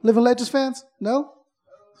 Living Legends fans? No?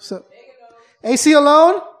 So AC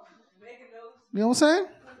Alone? You know what I'm saying?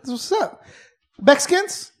 That's what's up.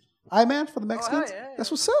 Mexicans? I-Man for the Mexicans. Yeah. That's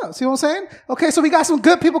what's up. See what I'm saying? Okay, so we got some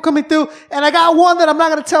good people coming through, and I got one that I'm not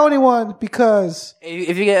gonna tell anyone because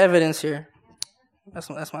if you get evidence here, that's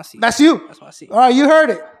my seat. That's you. That's my seat. All right, you heard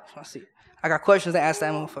it. That's my seat. I got questions to ask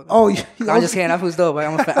that motherfucker. Oh, I'm just kidding. That was dope.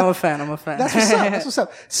 I'm a fan. That's what's up. That's what's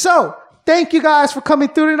up. So, thank you guys for coming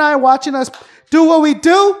through tonight, watching us do what we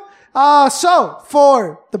do. So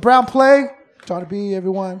for the Brown Plague, trying to be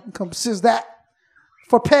everyone encompasses that.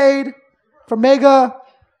 For Paid, for Mega,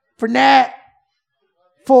 for Nat,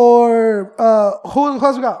 for who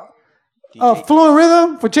else we got? Fluent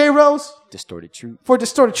Rhythm, for J Rose, Distorted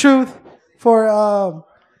Truth, for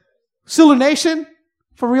Sulu Nation,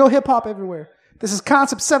 for Real Hip Hop Everywhere. This is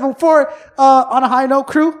Concept 74 on a high note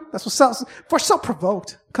crew. That's what's up. For Self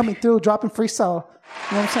Provoked, coming through, dropping freestyle.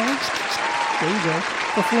 You know what I'm saying? There you go.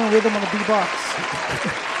 For Fluent Rhythm on the beatbox.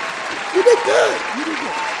 You did good.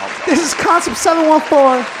 This is Concept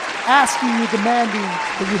 714 asking you, demanding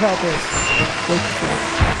that you help us.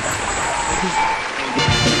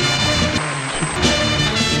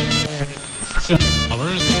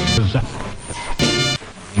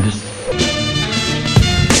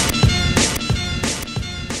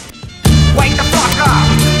 Wake the fuck up.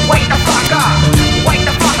 Wake the fuck up. Wake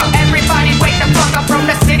the fuck up. Everybody wake the fuck up. From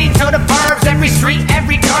the city to the burbs, every street,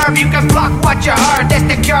 every curve. You can block what you heard. That's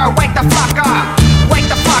the cure. Wake the fuck up. Wake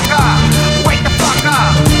the fuck up. Wake the fuck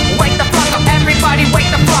up. Wake the fuck up. Everybody wake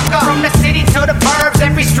the fuck up. From the city to the burbs,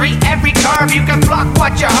 every street, every curve. You can block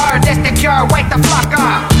what you heard. That's the cure. Wake the fuck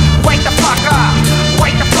up. Wake the fuck up.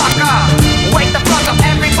 Wake the fuck up. Wake the fuck up.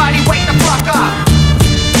 Everybody wake the fuck up.